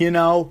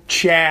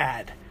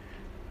 Chad,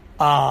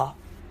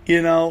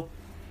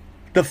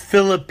 the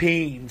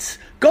Philippines.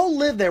 Go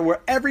live there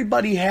where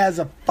everybody has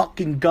a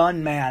fucking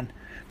gun, man.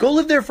 Go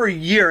live there for a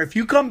year. If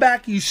you come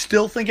back and you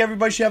still think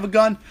everybody should have a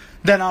gun,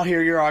 then I'll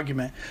hear your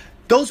argument.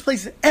 Those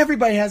places,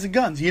 everybody has a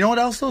gun. You know what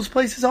else those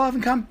places all have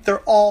in common?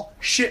 They're all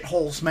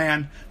shitholes,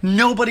 man.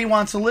 Nobody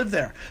wants to live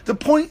there. The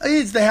point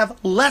is they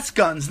have less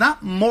guns,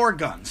 not more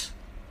guns.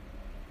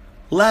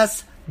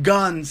 Less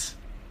guns.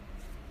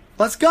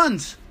 Less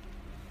guns.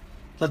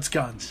 Less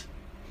guns.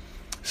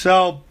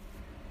 So,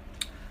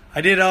 I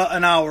did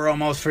an hour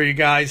almost for you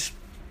guys.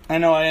 I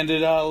know I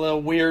ended a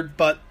little weird,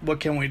 but what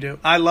can we do?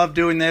 I love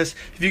doing this.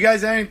 If you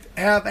guys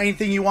have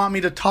anything you want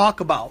me to talk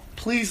about,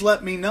 please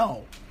let me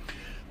know.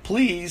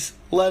 Please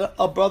let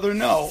a brother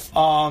know.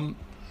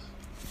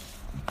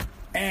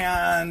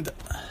 And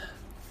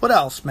what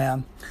else,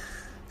 man?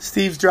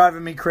 Steve's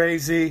driving me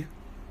crazy.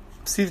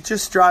 Steve's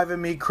just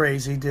driving me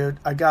crazy, dude.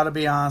 I gotta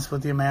be honest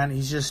with you, man.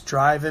 He's just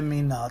driving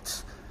me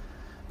nuts.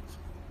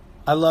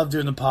 I love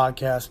doing the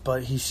podcast,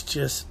 but he's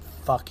just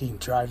fucking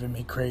driving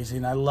me crazy.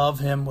 And I love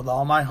him with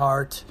all my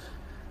heart.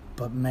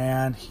 But,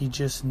 man, he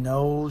just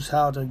knows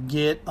how to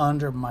get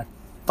under my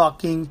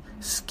fucking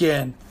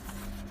skin.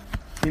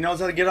 He knows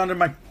how to get under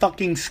my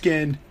fucking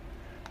skin.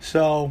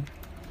 So,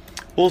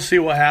 we'll see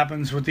what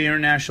happens with the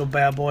International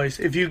Bad Boys.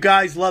 If you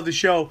guys love the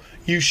show,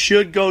 you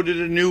should go to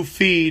the new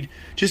feed.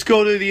 Just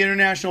go to the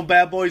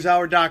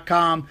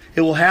internationalbadboyshour.com.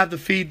 It will have the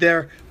feed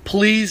there.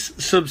 Please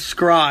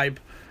subscribe.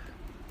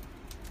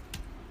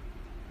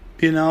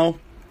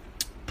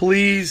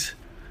 Please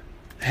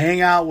hang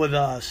out with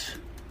us.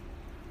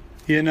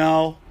 Let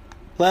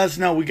us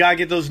know. We got to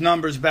get those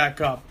numbers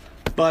back up.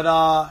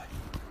 But,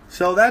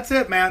 so that's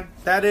it, man.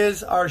 That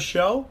is our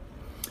show.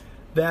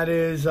 That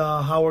is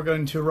how we're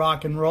going to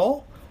rock and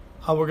roll.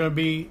 How we're going to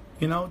be,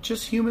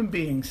 just human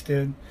beings,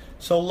 dude.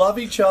 So love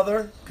each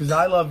other, because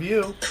I love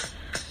you.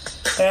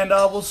 And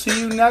we'll see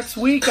you next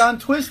week on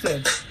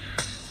Twisted.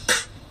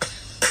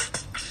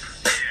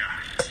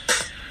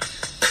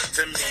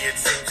 To me it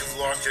seems you've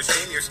lost your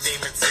steam, your steam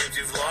it seems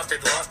you've lost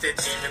it.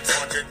 Demons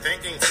haunt your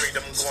thinking,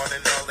 freedom gone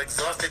and all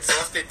exhausted,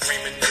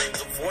 dreaming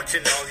dreams of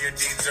fortune. All your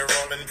deeds are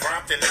all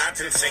impromptu, not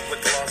in sync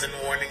with laws and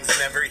warnings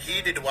never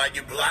heeded. While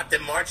you block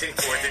them, marching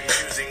forth and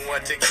choosing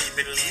what to keep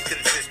and leave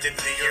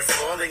consistently. You're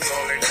falling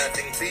all or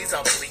nothing, please.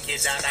 I'll tweak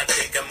it out, I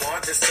think I'm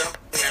on to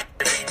something. I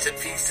read to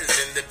pieces,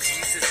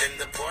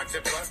 and the parts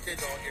are busted.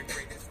 All your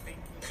greatest